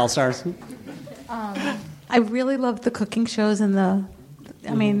 Stars, watching All Stars. I really love the cooking shows and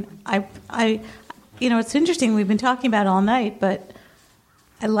it's interesting. We've been talking about it all night, but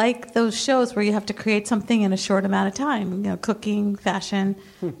I like those shows where you have to create something in a short amount of time. Cooking, fashion.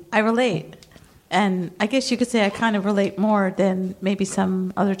 I relate, and I guess you could say I kind of relate more than maybe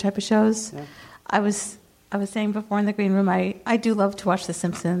some other type of shows. Yeah. I was saying before in the green room, I do love to watch The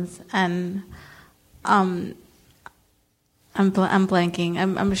Simpsons, and I'm blanking.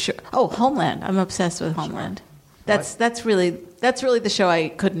 I'm sure. Oh, Homeland. I'm obsessed with Homeland. That's really the show I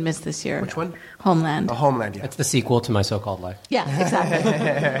couldn't miss this year. Which one? Homeland. Oh, Homeland, yeah. It's the sequel to My So-Called Life. Yeah, exactly.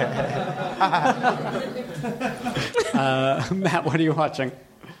 Matt, what are you watching?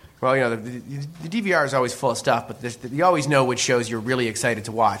 Well, the DVR is always full of stuff, but you always know which shows you're really excited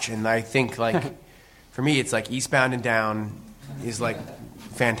to watch. And I think, for me, it's like Eastbound and Down is,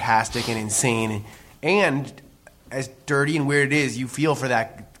 fantastic and insane. And as dirty and weird it is, you feel for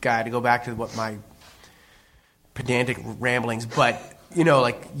that guy, to go back to what my pedantic ramblings, but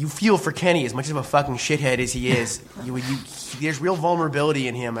you feel for Kenny as much of a fucking shithead as he is. There's real vulnerability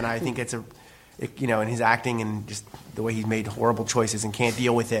in him, and I think in his acting and just the way he's made horrible choices and can't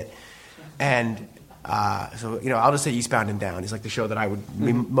deal with it. And so I'll just say Eastbound and Down is the show that I would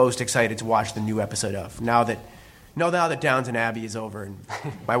be most excited to watch the new episode of. Now that Downton Abbey is over, and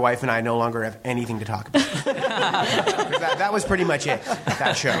my wife and I no longer have anything to talk about. that was pretty much it.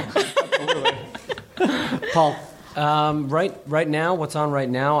 That show. Paul. Right now, what's on right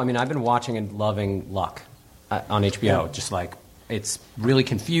now? I've been watching and loving Luck on HBO, just it's really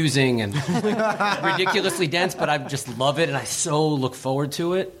confusing and ridiculously dense, but I just love it, and I so look forward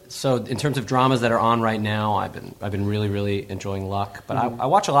to it. So in terms of dramas that are on right now, I've been really, really enjoying Luck. But I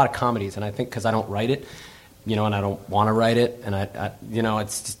watch a lot of comedies, and I think because I don't write it, and I don't want to write it, and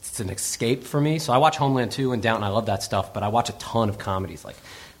it's an escape for me. So I watch Homeland 2 and Downton. I love that stuff, but I watch a ton of comedies. Like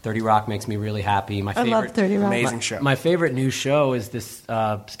 30 Rock makes me really happy. I love 30 Rock. Amazing show. My favorite new show is this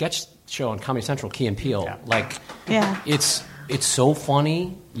sketch show on Comedy Central, Key and Peele. It's so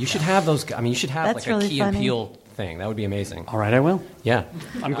funny. You should have those. I mean, you should have That's like really a Key funny. and Peele thing. That would be amazing. All right, I will. Yeah.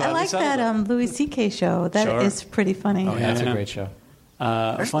 I'm glad I like that Louis C.K. show. That is pretty funny. Oh, yeah, that's Yeah. a great show.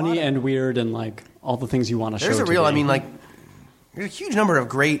 Funny and weird and like all the things you want to show. There's a to real, be. I mean, like, there's a huge number of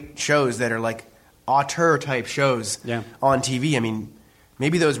great shows that are like auteur type shows on TV. I mean,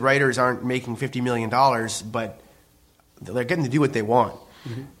 maybe those writers aren't making $50 million, but they're getting to do what they want.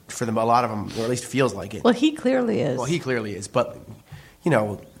 For them, a lot of them, or at least feels like it. Well, he clearly is. Well, he clearly is, but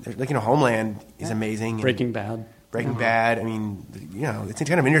Homeland is amazing. Breaking Bad. Breaking Bad. I mean, it's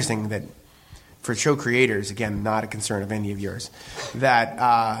kind of interesting that for show creators, again, not a concern of any of yours,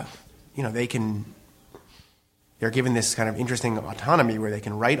 that they're given this kind of interesting autonomy where they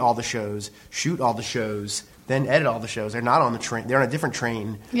can write all the shows, shoot all the shows, then edit all the shows. They're not on the train; they're on a different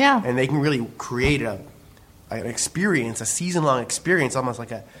train. Yeah, and they can really create an experience, a season-long experience, almost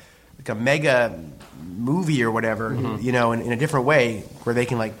like a mega movie or whatever, in a different way, where they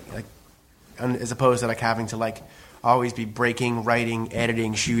can as opposed to having to always be breaking, writing,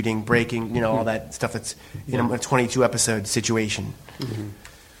 editing, shooting, breaking, all that stuff that's in a 22 episode situation.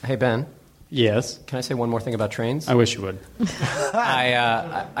 Hey, Ben. Yes. Can I say one more thing about trains? I wish you would.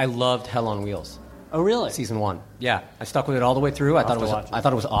 I loved Hell on Wheels. Oh, really? Season 1. Yeah, I stuck with it all the way through. I thought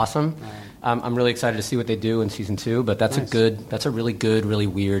it was awesome. I'm really excited to see what they do in season 2. But that's a really good, really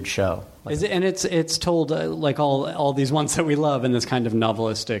weird show. It's told like all these ones that we love in this kind of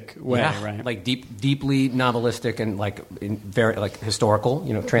novelistic way, right? Like deeply novelistic and very historical.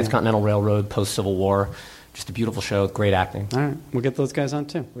 Transcontinental Railroad, post Civil War. Just a beautiful show with great acting. All right. We'll get those guys on,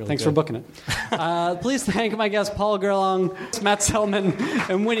 too. Really Thanks good. for booking it. Please thank my guests, Paul Grellong, Matt Selman,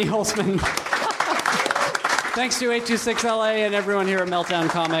 and Winnie Holzman. Thanks to 826LA and everyone here at Meltdown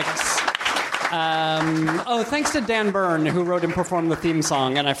Comics. Thanks to Dan Byrne, who wrote and performed the theme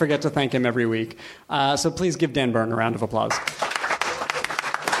song, and I forget to thank him every week. So please give Dan Byrne a round of applause.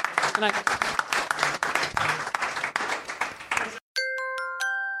 Good night.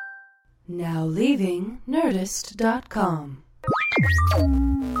 Now leaving Nerdist.com.